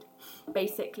provide,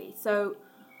 basically. So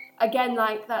again,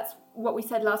 like that's what we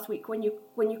said last week. When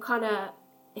you kind of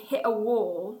hit a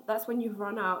wall, that's when you've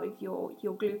run out of your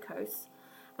glucose,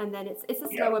 and then it's a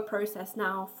slower process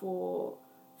now for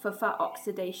fat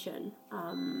oxidation.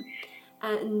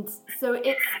 And so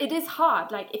it is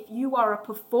hard. Like if you are a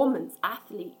performance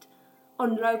athlete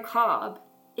on low carb,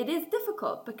 it is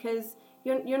difficult because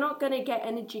you're not going to get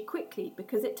energy quickly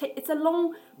because it's a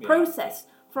long process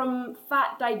from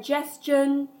fat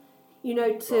digestion,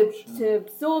 to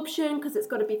absorption because it's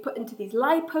got to be put into these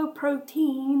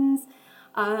lipoproteins,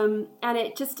 and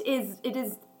it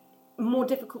is more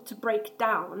difficult to break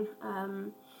down.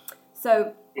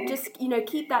 So just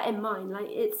keep that in mind. Like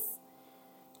it's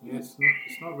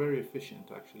not very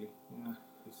efficient actually. Yeah,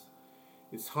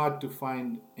 it's hard to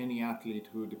find any athlete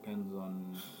who depends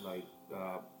on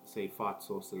say fat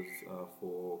sources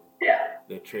for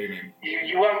their training.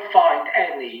 You won't find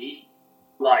any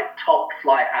top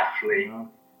flight athlete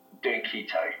doing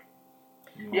keto.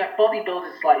 No. Yeah, bodybuilding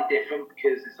is slightly different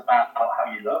because it's about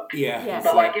how you look. Yeah.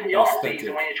 But in the off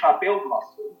season when you try to build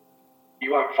muscle,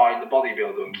 you won't find the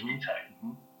bodybuilder on keto.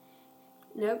 Mm-hmm.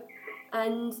 Nope.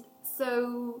 And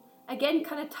so again,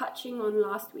 kind of touching on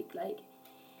last week,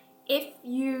 if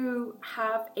you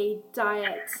have a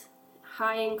diet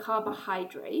high in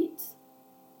carbohydrate,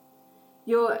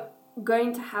 you're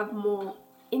going to have more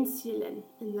insulin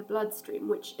in the bloodstream,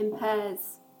 which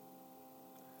impairs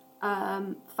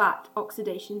fat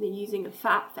oxidation, the using of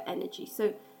fat for energy.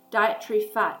 So dietary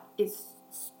fat is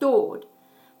stored,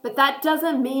 but that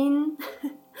doesn't mean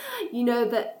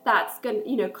that's going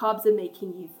carbs are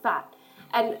making you fat.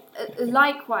 And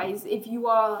likewise, if you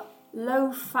are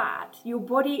low fat, your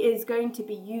body is going to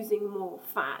be using more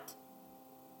fat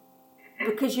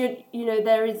because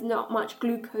there is not much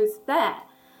glucose there.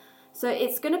 So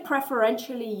it's going to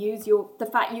preferentially use the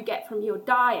fat you get from your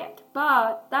diet.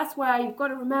 But that's why you've got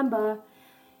to remember,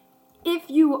 if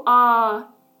you are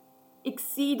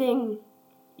exceeding,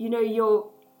 your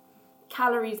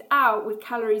calories out with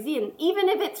calories in, even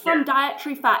if it's from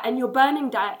dietary fat and you're burning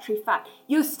dietary fat,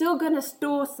 you're still going to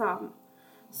store some.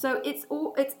 So it's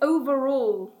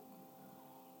overall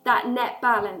that net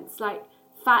balance, like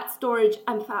fat storage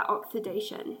and fat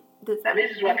oxidation. And this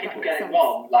is where people get it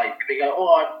wrong. Like they go,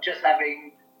 I'm just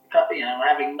having,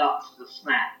 having nuts as a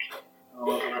snack. I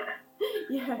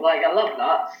love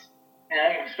nuts.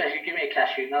 Especially give me a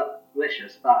cashew nut,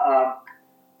 delicious. But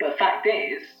the fact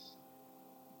is,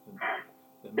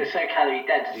 it's so calorie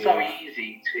dense. It's so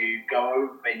easy to go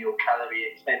over in your calorie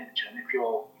expenditure.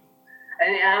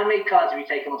 And how many times have you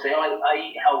taken and say, I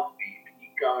eat healthy, and you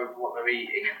go over what they're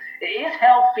eating? It is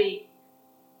healthy,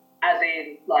 as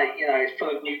in, it's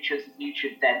full of nutrients,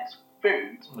 nutrient-dense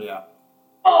food. Yeah.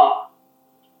 But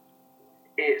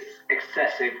it's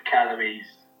excessive calories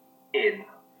in.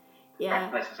 Yeah.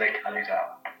 Let's say calories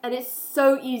out. And it's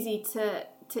so easy to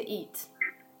eat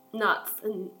nuts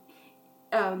and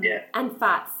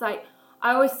fats. Like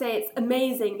I always say, it's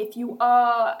amazing if you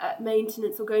are at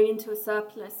maintenance or going into a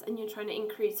surplus and you're trying to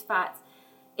increase fats.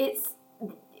 It's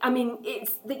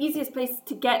the easiest place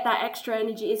to get that extra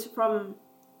energy is from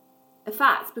the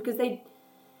fats because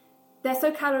they're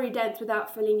so calorie dense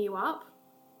without filling you up.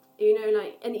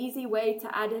 An easy way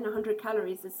to add in 100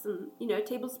 calories is some, a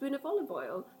tablespoon of olive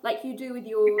oil, like you do with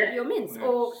your mince,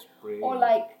 or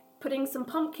putting some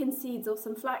pumpkin seeds or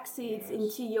some flax seeds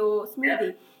into your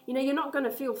smoothie. You're not going to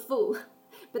feel full,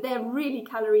 but they're really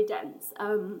calorie dense.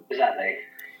 Exactly.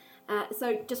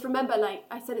 So just remember, like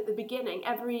I said at the beginning,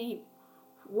 every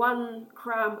 1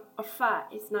 gram of fat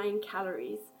is 9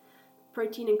 calories.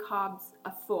 Protein and carbs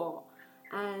are 4.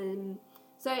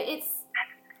 So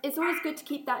it's always good to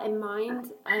keep that in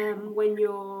mind when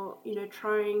you're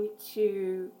trying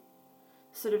to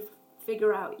sort of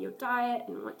figure out your diet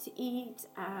and what to eat.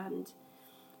 And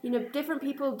different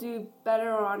people do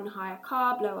better on higher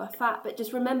carb, lower fat, but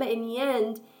just remember in the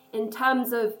end, in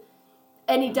terms of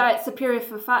any diet superior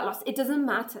for fat loss, it doesn't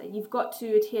matter. You've got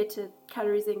to adhere to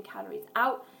calories in, calories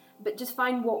out, but just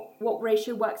find what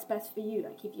ratio works best for you.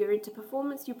 Like if you're into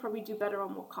performance, you probably do better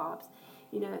on more carbs.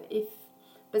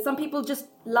 But some people just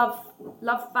love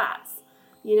fats,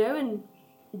 and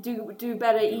do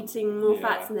better eating more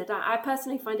fats in their diet. I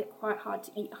personally find it quite hard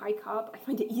to eat high carb. I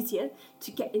find it easier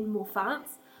to get in more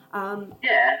fats.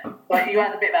 Like you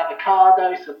add a bit of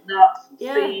avocado, some nuts, some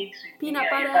seeds, peanut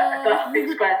butter, a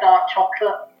big square dark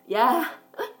chocolate. Yeah,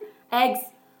 eggs.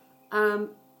 I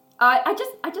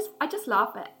just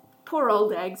laugh at poor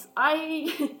old eggs.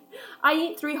 I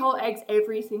eat 3 whole eggs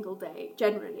every single day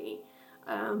generally.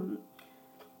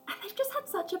 And they've just had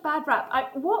such a bad rap.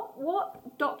 What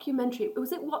documentary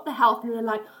was it? What the Health? And they're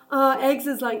like, eggs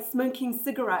is like smoking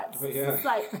cigarettes. Oh, yeah. It's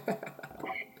like,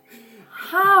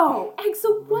 how? Eggs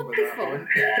are wonderful.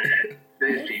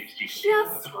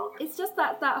 It's just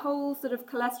that whole sort of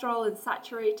cholesterol and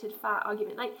saturated fat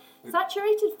argument. Like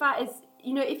saturated fat is,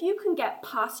 if you can get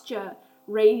pasture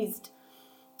raised,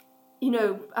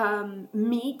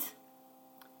 meat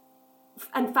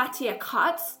and fattier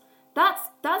cuts,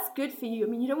 that's good for you. I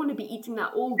mean, you don't want to be eating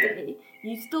that all day.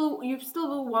 You still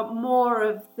will want more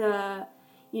of the,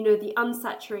 the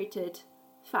unsaturated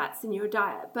fats in your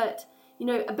diet. But,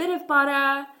 a bit of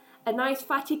butter, a nice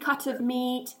fatty cut of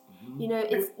meat,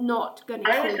 it's not going to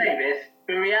kill you. I always say this,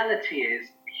 the reality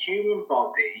is the human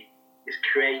body is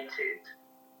created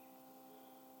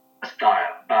as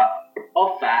diet, but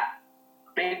of that, a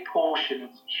big portion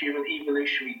of human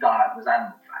evolutionary diet was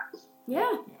animal fats.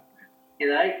 Yeah.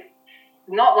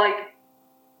 Not like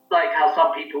how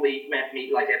some people eat red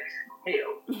meat like every single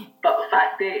meal, but the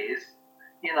fact is,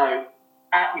 the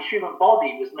human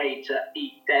body was made to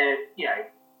eat their,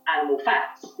 animal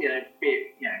fats, be it,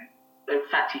 a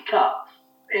fatty cut.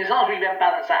 As long as we then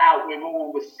balance that out with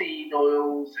all the seed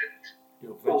oils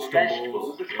and all the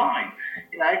vegetables, it's fine,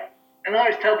 And I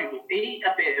always tell people, eat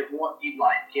a bit of what you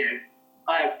like,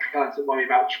 I have clients that worry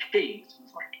about cheese.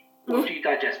 It's like, well, do you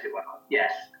digest it well?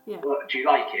 Yes. Yeah. Well, do you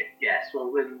like it? Yes.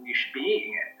 Well, then you should be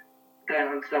eating it. Don't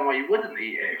understand why you wouldn't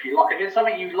eat it. If it's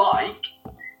something you like,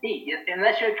 eat.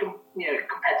 Unless you're a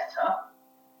competitor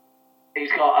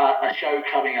who's got a show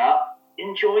coming up,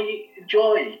 enjoy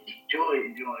your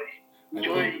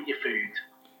food.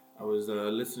 I was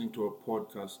listening to a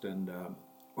podcast, and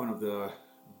one of the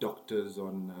doctors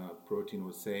on protein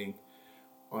was saying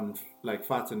on like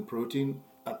fats and protein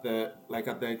at the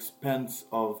expense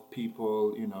of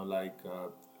people,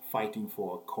 fighting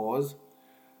for a cause,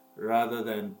 rather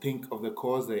than think of the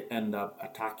cause, they end up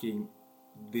attacking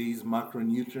these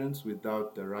macronutrients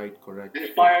without the correct.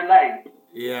 It's Bio Lane.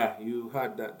 Yeah, you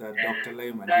heard that Dr.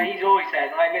 Lehman. No, he's always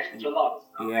saying, I listen to a lot of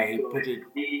stuff. Yeah, he put it.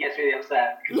 He gets really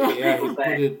upset. Yeah, he put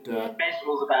it.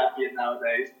 Vegetables are bad for you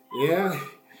nowadays. Yeah,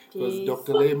 because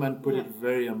Dr. Lehman put it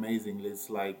very amazingly. It's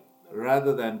like,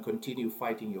 rather than continue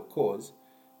fighting your cause,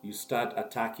 you start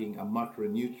attacking a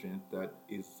macronutrient that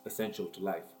is essential to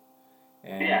life.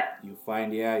 And you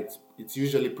find, it's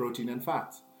usually protein and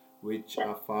fats, which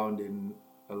are found in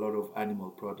a lot of animal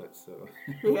products. So.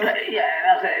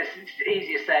 It's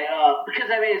easy to say, because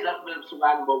there is some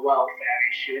animal welfare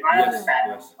issue, and I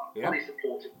understand I'm fully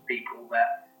supportive of people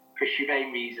that, for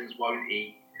humane reasons, won't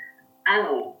eat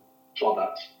animal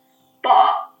products.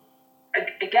 But,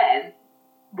 again,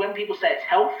 when people say it's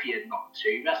healthier not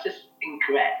to, that's just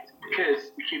incorrect,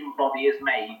 because the human body is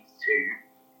made to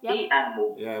eat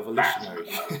animal evolutionary.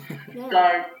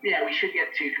 So, we shouldn't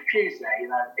get too confused there,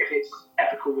 if it's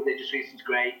ethical, religious reasons,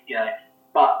 great,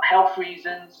 but health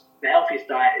reasons, the healthiest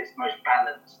diet is the most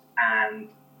balanced and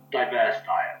diverse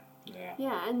diet.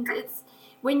 Yeah, and it's,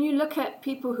 when you look at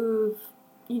people who've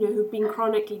been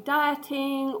chronically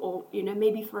dieting, or,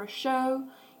 maybe for a show,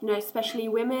 especially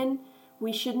women,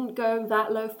 we shouldn't go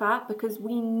that low fat, because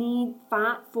we need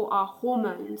fat for our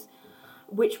hormones,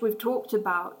 which we've talked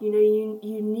about. You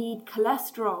need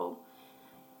cholesterol.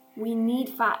 We need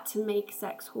fat to make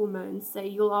sex hormones. So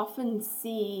you'll often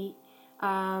see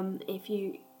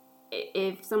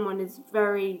if someone is has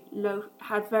very low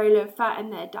fat in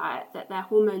their diet, that their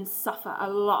hormones suffer a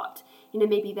lot.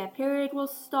 Maybe their period will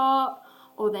stop,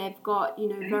 or they've got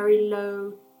very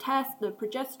low the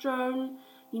progesterone.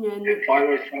 And the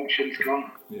thyroid function's gone.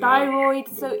 Thyroid.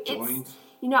 So it's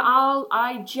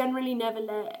I generally never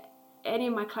let any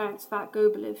of my clients' fat go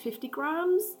below 50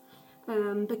 grams.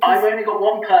 Because I've only got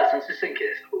one person, I was just thinking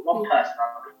this, I've got one person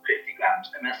under 50 grams,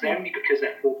 and that's only because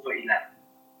they're 4'11".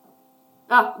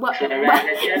 Ah, well, so the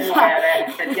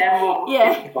general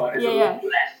yeah. is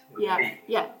less.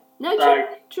 No,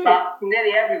 true. But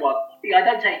nearly everyone, I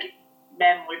don't take it,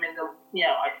 men, women,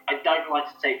 I don't like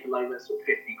to take below the sort of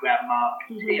 50 gram mark.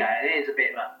 Mm-hmm. Yeah, it is a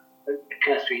bit of a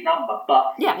cursory number,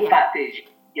 but the fact is,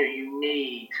 you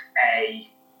need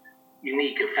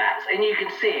good fats, and you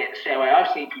can see it straight away.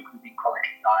 I've seen people who do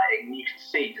chronically dieting, and you can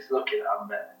see just looking at them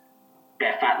that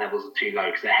their fat levels are too low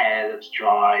because their hair looks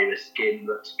dry, their skin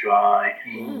looks dry.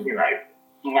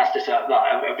 And that's just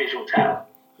a visual tell.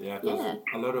 Yeah, because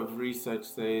a lot of research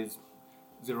says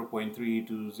 0.3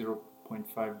 to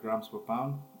 0.5 grams per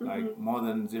pound. Mm-hmm. Like more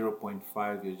than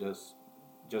 0.5, you're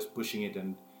just pushing it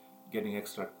and getting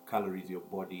extra calories. Your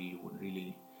body would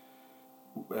really,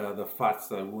 the fats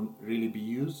that wouldn't really be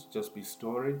used, just be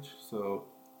storage. So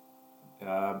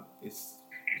it's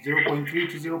 0.3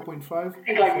 to 0.5. I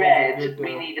think I read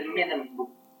we need a minimum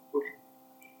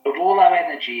of all our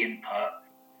energy input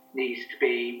needs to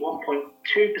be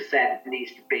 1.2%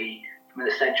 needs to be from an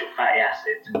essential fatty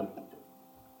acid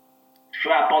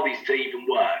for our bodies to even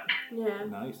work. Yeah.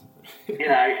 Nice.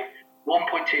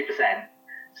 1.2%.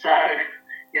 So,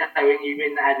 when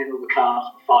you add in all the carbs,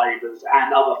 fibres,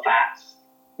 and other fats,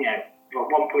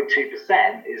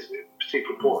 1.2% is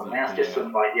super important. And that's just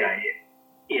some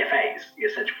EFAs, your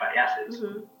essential fatty acids.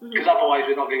 Because otherwise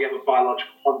we're not going to get a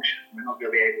biological function. We're not going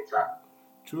to be able to.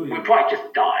 We'll probably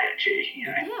just die, actually.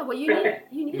 Yeah, well, you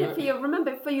need it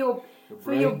for your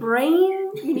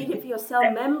brain. You need it for your cell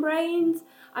membranes.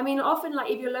 I mean, often, like,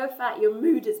 if you're low fat, your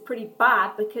mood is pretty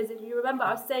bad because if you remember,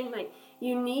 I was saying, like,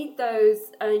 you need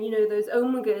those, those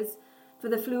omegas for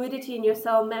the fluidity in your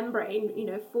cell membrane,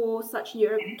 for such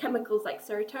neurochemicals like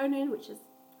serotonin, which is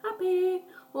happy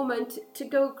hormone, to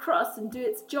go across and do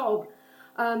its job.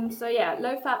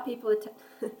 Low fat people are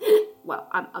well,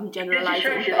 I'm generalizing. It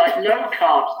shows you, like, low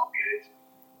carbs not good,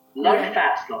 low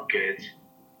fat's not good,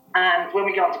 and when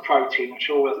we get onto protein, I'm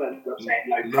sure we'll end up saying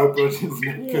low protein's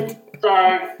not good. So,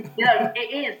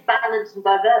 it is balance and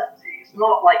diversity. It's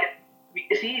not like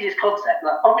it's the easiest concept.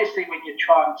 Like, obviously, when you're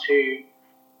trying to,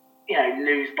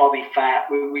 lose body fat,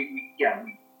 we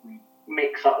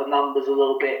mix up the numbers a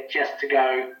little bit just to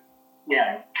go,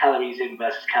 calories in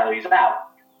versus calories out.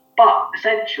 But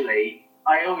essentially,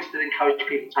 I always still encourage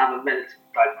people to have a relatively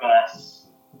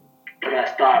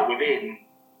diverse diet within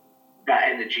that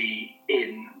energy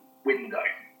in window.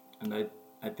 And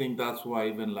I think that's why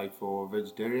even like for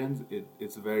vegetarians,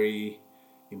 it's very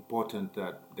important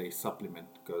that they supplement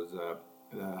because a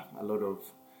lot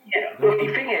of... Yeah, well,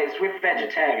 the thing is, with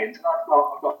vegetarians, I'm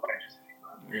not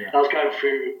vegetarian. I was going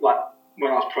through, like,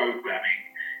 when I was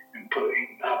programming and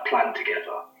putting a plan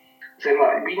together, saying,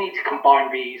 like, we need to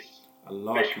combine these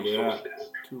vegetable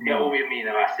sources, all the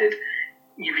amino acids.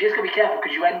 You've just got to be careful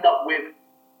because you end up with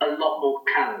a lot more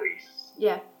calories.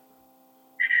 Yeah.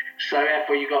 So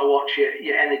therefore, you've got to watch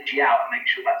your energy out and make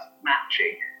sure that's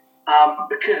matching.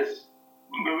 Because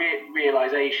the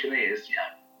realisation is,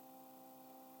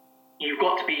 you've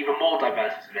got to be even more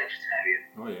diverse as a vegetarian.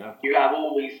 Oh, yeah. You have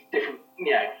all these different,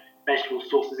 vegetable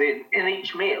sources in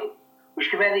each meal, which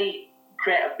can really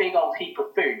create a big old heap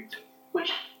of food,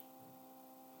 which,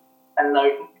 and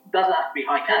though doesn't have to be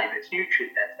high calorie, it's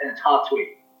nutrient dense and it's hard to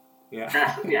eat. Yeah.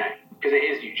 That's, because it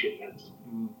is nutrient dense.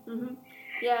 Mm-hmm.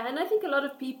 Yeah, and I think a lot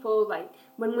of people, like,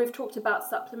 when we've talked about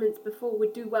supplements before,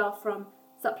 would do well from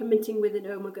supplementing with an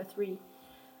omega-3.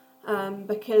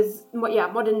 Because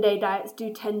modern day diets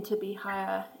do tend to be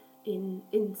higher in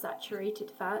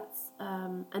saturated fats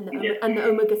and the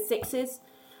omega-6s.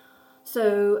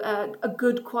 So a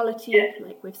good quality,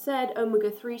 like we've said,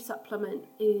 omega-3 supplement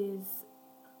is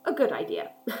a good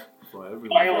idea. For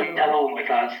everyone. I always tell all my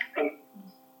clients 3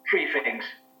 things: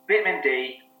 vitamin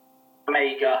D,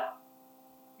 omega,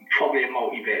 probably a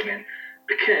multivitamin,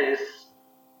 because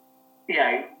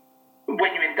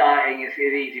when you're in dieting, it's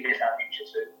easy to miss out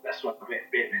nutrients, so that's why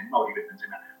vitamin, multivitamins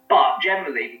in that. But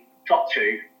generally, top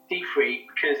 2, D3,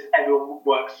 because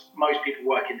most people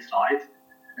work inside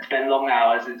and spend long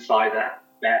hours inside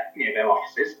their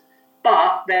offices.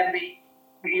 But then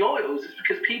the oils is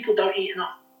because people don't eat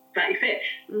enough fatty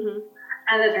fish. Mm-hmm.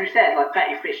 And as we said, like,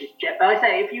 fatty fish is... I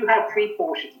say if you have 3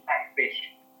 portions of fatty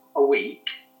fish a week,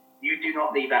 you do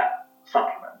not need that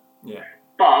supplement. Yeah.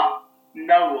 But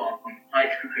no one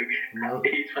eats fatty fish.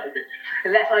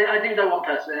 Unless I do know one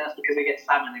person, and that's because they get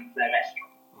salmon into their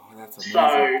restaurant. Oh, that's amazing.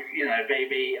 So, they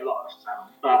eat a lot of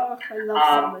salmon. But I love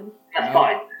salmon. That's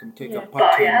fine. Can take a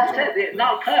But as I said,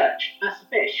 not perch. That's a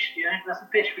fish. That's a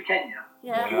fish for Kenya.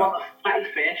 Yeah. If you want a fatty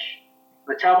fish,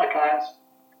 I tell my clients,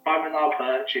 buy Nile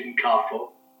perch in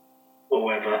Carrefour. or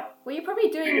whether. Well, you're probably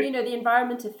doing, the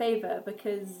environment a favour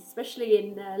because, especially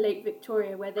in Lake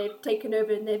Victoria, where they've taken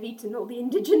over and they've eaten all the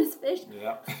indigenous fish.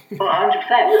 Yeah. Well,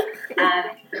 100%.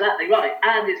 And exactly right.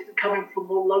 And it's coming from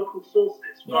more local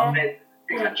sources rather than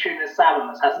things like tuna and salmon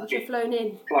that has to Which are be flown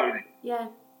in. Yeah.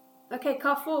 Okay,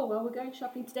 Carrefour. Well, we're going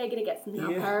shopping today. Going to get some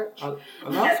perch. I'll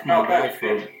ask my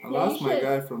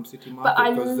guy from City Market But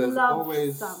because there's love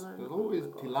always salmon.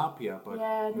 tilapia, but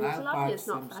Nile tilapia's perch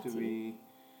not seems fatty. to be.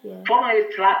 Yeah. Problem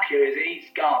with tilapia is it eats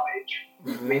garbage. I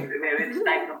mean, they're in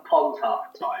stagnant ponds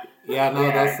half the time. Yeah, no,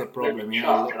 that's the problem.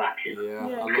 Trust tilapia.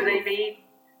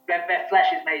 Because their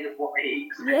flesh is made of what they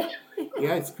eat.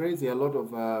 Yeah, it's crazy. A lot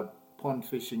of pond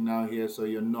fishing now here, so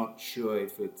you're not sure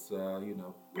if it's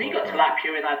We got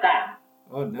tilapia in our dam.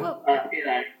 Oh no. But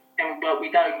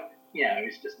we don't.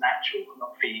 It's just natural. We're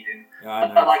not feeding. Yeah,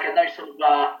 but I know some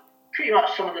pretty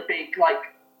much some of the big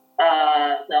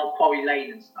Quarry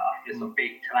Lane and stuff. There's some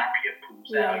big tilapia pools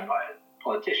there by a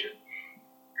politician,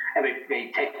 and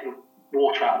they take the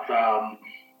water out of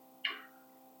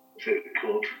what's it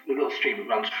called? The little stream that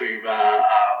runs through where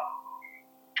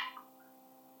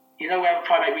the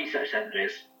Primate Research Centre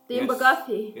is. The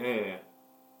Mbagathi. Yeah.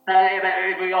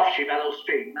 Every offshoot, that little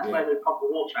stream. That's where they pump the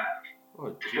water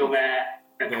out to fill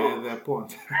their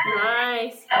pond.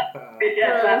 Nice.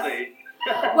 Yeah, exactly.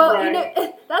 Well,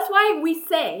 that's why they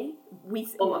say,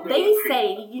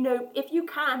 if you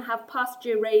can have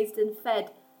pasture raised and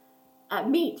fed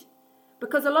meat,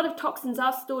 because a lot of toxins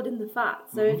are stored in the fat.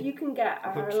 So if you can get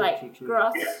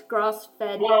grass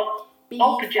fed beef,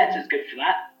 Polpagetta is good for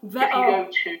that. If you go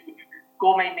to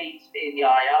gourmet meats in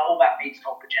Yaya, all that meat's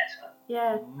polpagetta.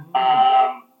 Yeah.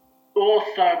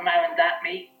 Also Marandat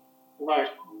meat, although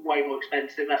it's way more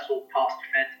expensive. That's all pasture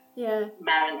fed. Yeah.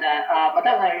 Marandat. I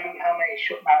don't know how many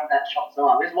Marandat shops there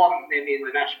are. There's one near me in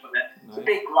Navasha, but it's a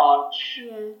big ranch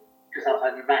just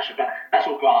outside Navasha, but that's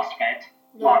all grass fed.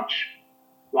 Ranch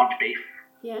beef.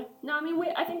 Yeah. No, I mean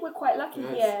I think we're quite lucky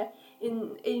here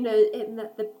in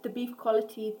that the beef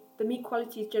quality, the meat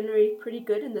quality is generally pretty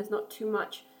good, and there's not too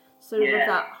much sort of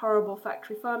that horrible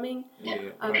factory farming.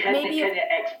 Kenya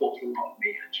exports a lot of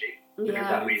meat actually.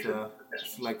 Yeah.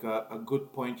 It's like a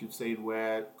good point you've said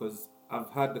because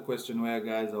I've had the question where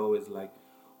guys are always like,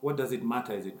 what does it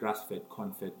matter? Is it grass-fed,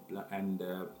 corn-fed? And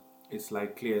it's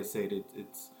like Claire said,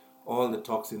 it's all the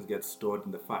toxins get stored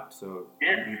in the fat. So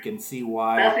you can see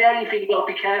why. That's the only thing you've got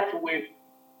to be careful with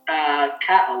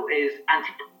cattle is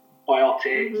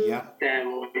antibiotics,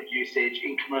 steroid usage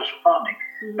in commercial farming.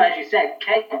 But as you said,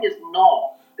 Kenya's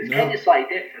not. Kenya's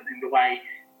slightly different in the way,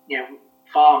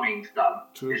 farming's done.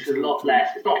 It's a lot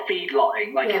less. It's not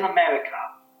feedlotting. Like in America,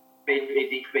 they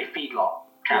feedlot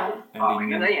cattle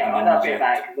farming. And I know a bit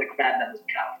about it because my granddad was a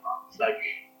cattle farmer. So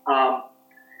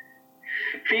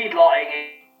feedlotting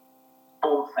is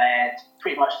corn-fed,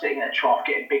 pretty much sitting in a trough,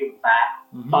 getting big and fat.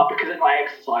 But because they're not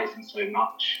exercising so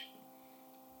much,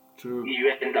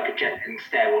 you end up injecting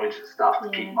steroids and stuff to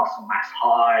keep muscle mass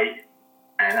high,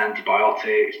 and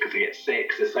antibiotics because they get sick.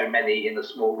 Cause there's so many in a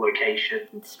small location.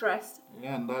 And stressed.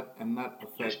 Yeah, and that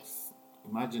affects.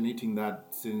 Imagine eating that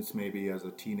since maybe as a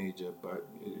teenager, but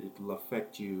it'll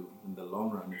affect you in the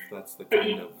long run if that's the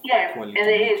kind of quality. And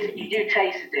it is. You do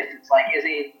taste the difference. Like,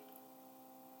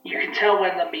 you can tell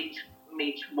when the meat's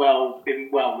been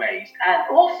well raised, and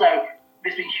also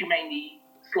it's been humanely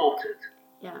slaughtered.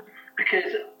 Yeah.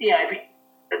 Because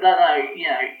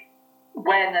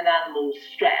when an animal's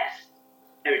stressed,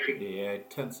 everything. Yeah, it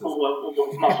tenses. All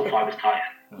the muscle fibers tighten.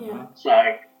 Yeah.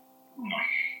 So.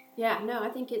 Yeah, no, I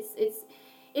think it's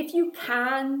if you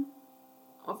can,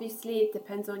 obviously it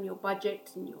depends on your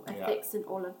budget and your ethics and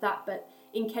all of that, but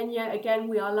in Kenya, again,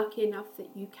 we are lucky enough that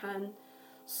you can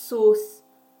source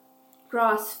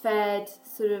grass-fed,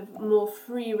 sort of more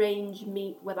free-range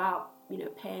meat without,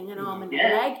 paying an arm and a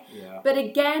leg. Yeah. But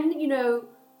again,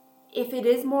 if it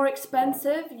is more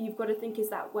expensive, you've got to think, is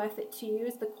that worth it to you?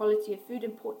 Is the quality of food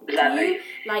important to you?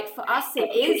 Like for us,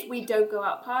 it is. We don't go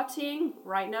out partying.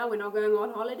 Right now, we're not going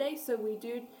on holiday, so we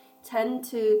do tend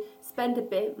to spend a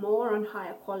bit more on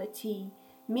higher quality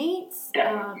meats.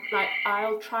 Like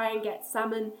I'll try and get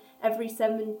salmon every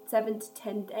 7 to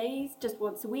 10 days, just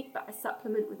once a week, but I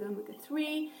supplement with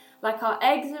omega-3. Like our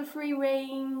eggs are free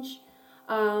range.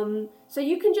 So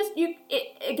you can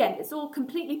again, it's all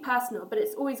completely personal, but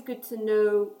it's always good to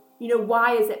know,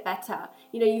 why is it better?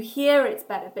 You hear it's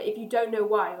better, but if you don't know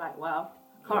why,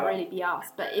 can't really be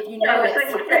asked. But if you know the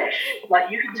same with fish. Like,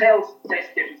 you can tell there's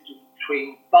a difference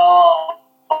between bar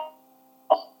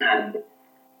and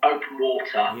open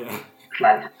water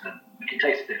plankton. You can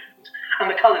taste the difference. And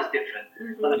the colour's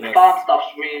different. But the farm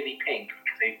stuff's really pink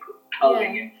because they put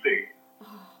colouring in food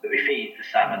that we feed the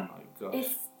salmon. Gosh.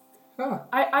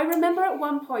 I remember at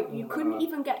one point you couldn't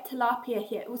even get tilapia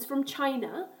here. It was from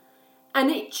China, and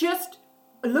it just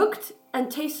looked and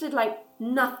tasted like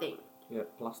nothing. Yeah,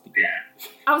 plastic. Yeah.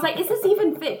 I was like, is this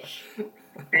even fish?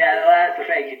 Yeah, well, that's the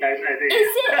thing, you don't know, do you?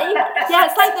 Is it? Yeah,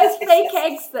 it's like those fake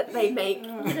eggs that they make.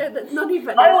 You know, that's not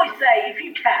even. I always say, if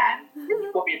you can,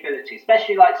 you've got the ability,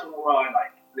 especially like someone where I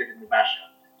live in the Basha.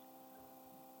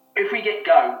 If we get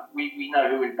go, we know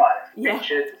who we buy. Yeah.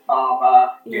 Richard,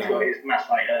 farmer, he's got his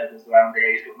Maasai herders around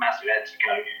here, he's got massive heads to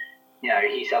go. You know,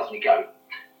 he sells me go.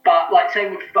 But like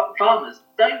same with farmers,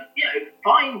 don't, you know,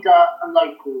 find a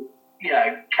local, you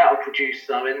know, cattle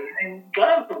producer and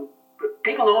go.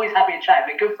 People are always happy to chat.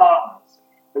 If they're good farmers,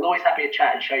 they're always happy to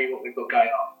chat and show you what we've got going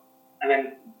on. And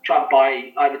then try and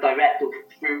buy either direct or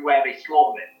through where they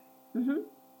slaughter it. Mm-hmm.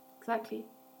 Exactly.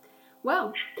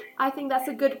 Well, I think that's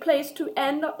a good place to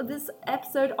end this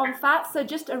episode on fats. So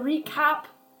just a recap.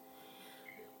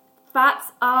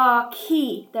 Fats are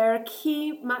key. They're a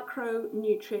key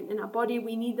macronutrient in our body.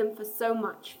 We need them for so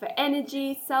much. For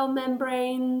energy, cell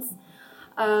membranes,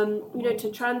 you know,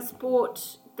 to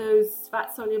transport those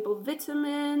fat-soluble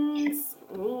vitamins,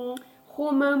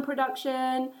 hormone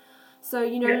production. So,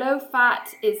 you know, low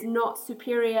fat is not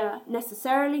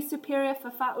necessarily superior for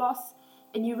fat loss.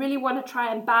 And you really want to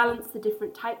try and balance the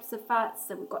different types of fats.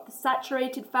 So we've got the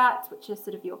saturated fats, which are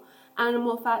sort of your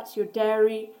animal fats, your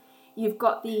dairy. You've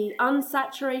got the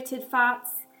unsaturated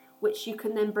fats, which you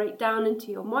can then break down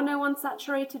into your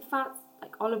monounsaturated fats,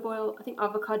 like olive oil. I think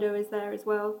avocado is there as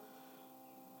well.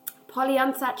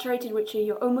 Polyunsaturated, which are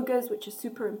your omegas, which are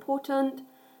super important.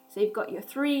 So you've got your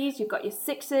 3s, you've got your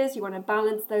 6s. You want to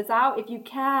balance those out if you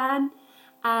can.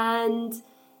 And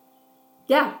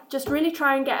yeah, just really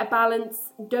try and get a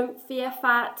balance. Don't fear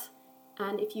fat.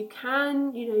 And if you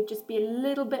can, you know, just be a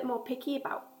little bit more picky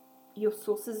about your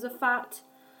sources of fat.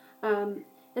 And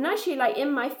actually, like in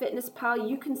MyFitnessPal,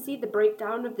 you can see the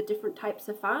breakdown of the different types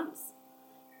of fats.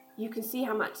 You can see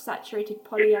how much saturated,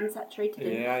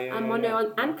 polyunsaturated, and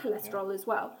mono and cholesterol as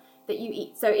well that you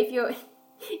eat. So if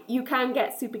you can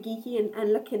get super geeky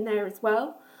and look in there as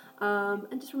well.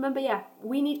 And just remember,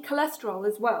 we need cholesterol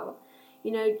as well.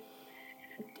 You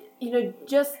know,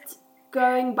 just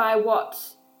going by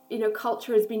what, you know,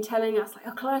 culture has been telling us, like,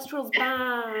 oh, cholesterol's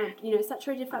bad, you know,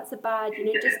 saturated fats are bad, you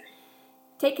know, just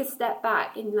take a step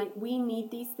back and, like, we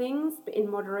need these things, but in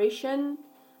moderation.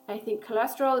 I think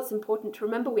cholesterol, it's important to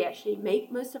remember we actually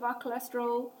make most of our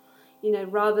cholesterol, you know,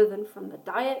 rather than from the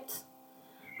diet.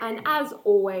 And as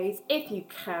always, if you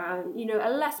can, you know, a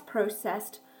less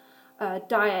processed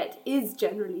diet is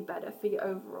generally better for your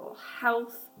overall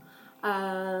health.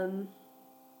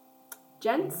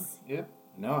 Gents? Yeah.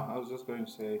 No, I was just going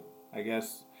to say, I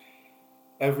guess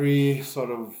every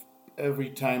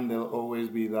time there'll always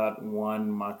be that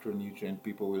one macronutrient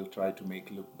people will try to make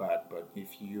look bad. But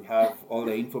if you have all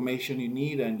the information you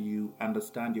need and you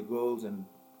understand your goals and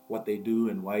what they do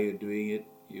and why you're doing it,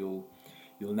 you'll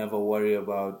never worry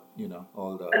about, you know,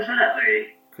 all the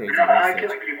crazy I can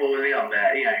agree more with you on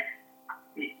there. You know,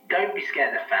 don't be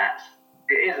scared of fats.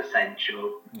 It is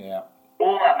essential. Yeah.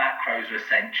 All our macros are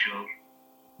essential.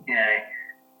 You know,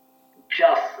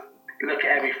 just look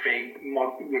at everything, you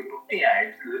know,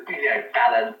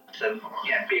 balance and,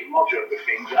 you know, be moderate with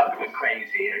things rather than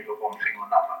crazy over one thing or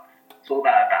another. It's all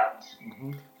about balance.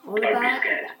 Mm-hmm. All Don't about be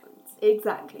scared. balance.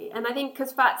 Exactly. And I think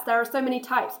because fats, there are so many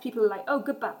types. People are like, oh,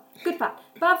 good fat,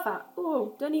 bad fat.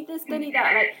 Oh, don't eat this, don't eat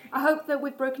that. Like, I hope that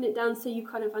we've broken it down so you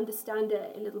kind of understand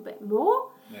it a little bit more.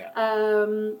 Yeah.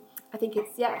 I think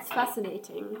it's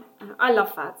fascinating. I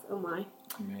love fats. Oh my.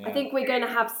 Yeah. I think we're going to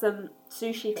have some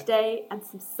sushi today and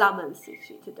some salmon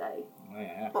sushi today. Oh,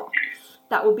 yeah. Oh,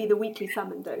 that will be the weekly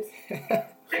salmon dose. The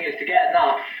thing is, to get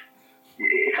enough,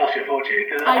 it costs you a fortune.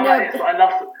 I know. I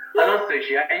love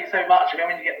sushi. I eat so much, and then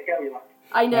when you get the girl, you're like,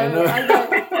 I know.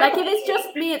 Like, if it's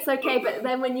just me, it's okay. But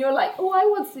then when you're like, oh, I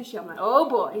want sushi, I'm like, oh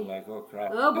boy. Like, oh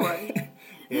crap. Oh boy.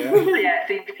 Yeah. Yeah,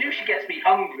 see, sushi gets me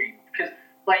hungry because,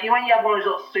 like, when you have one of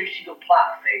those little sushi little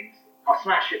platter things, I'll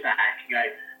smash it back. You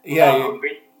know.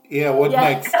 What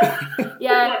next?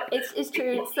 Yeah, it's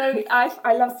true. It's so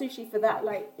I love sushi for that.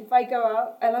 Like, if I go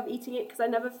out, I love eating it because I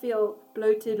never feel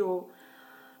bloated or.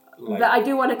 Like, but I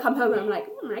do want to come home and I'm like,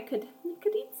 I could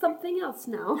eat something else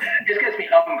now. Yeah, it just gets me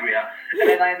hungrier, and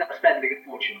then I end up spending a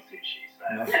fortune on sushi. So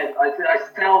I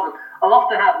seldom. I'll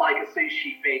often have like a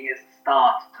sushi thing as a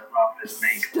starter rather than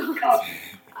main.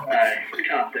 We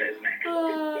can't do it as main.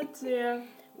 Oh dear.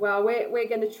 Well, we're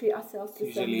going to treat ourselves to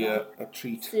usually some a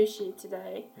treat sushi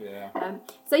today. Yeah.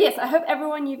 So yes, I hope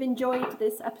everyone you've enjoyed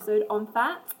this episode on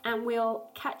fats, and we'll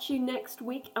catch you next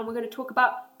week, and we're going to talk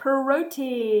about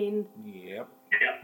protein. Yep. Yep.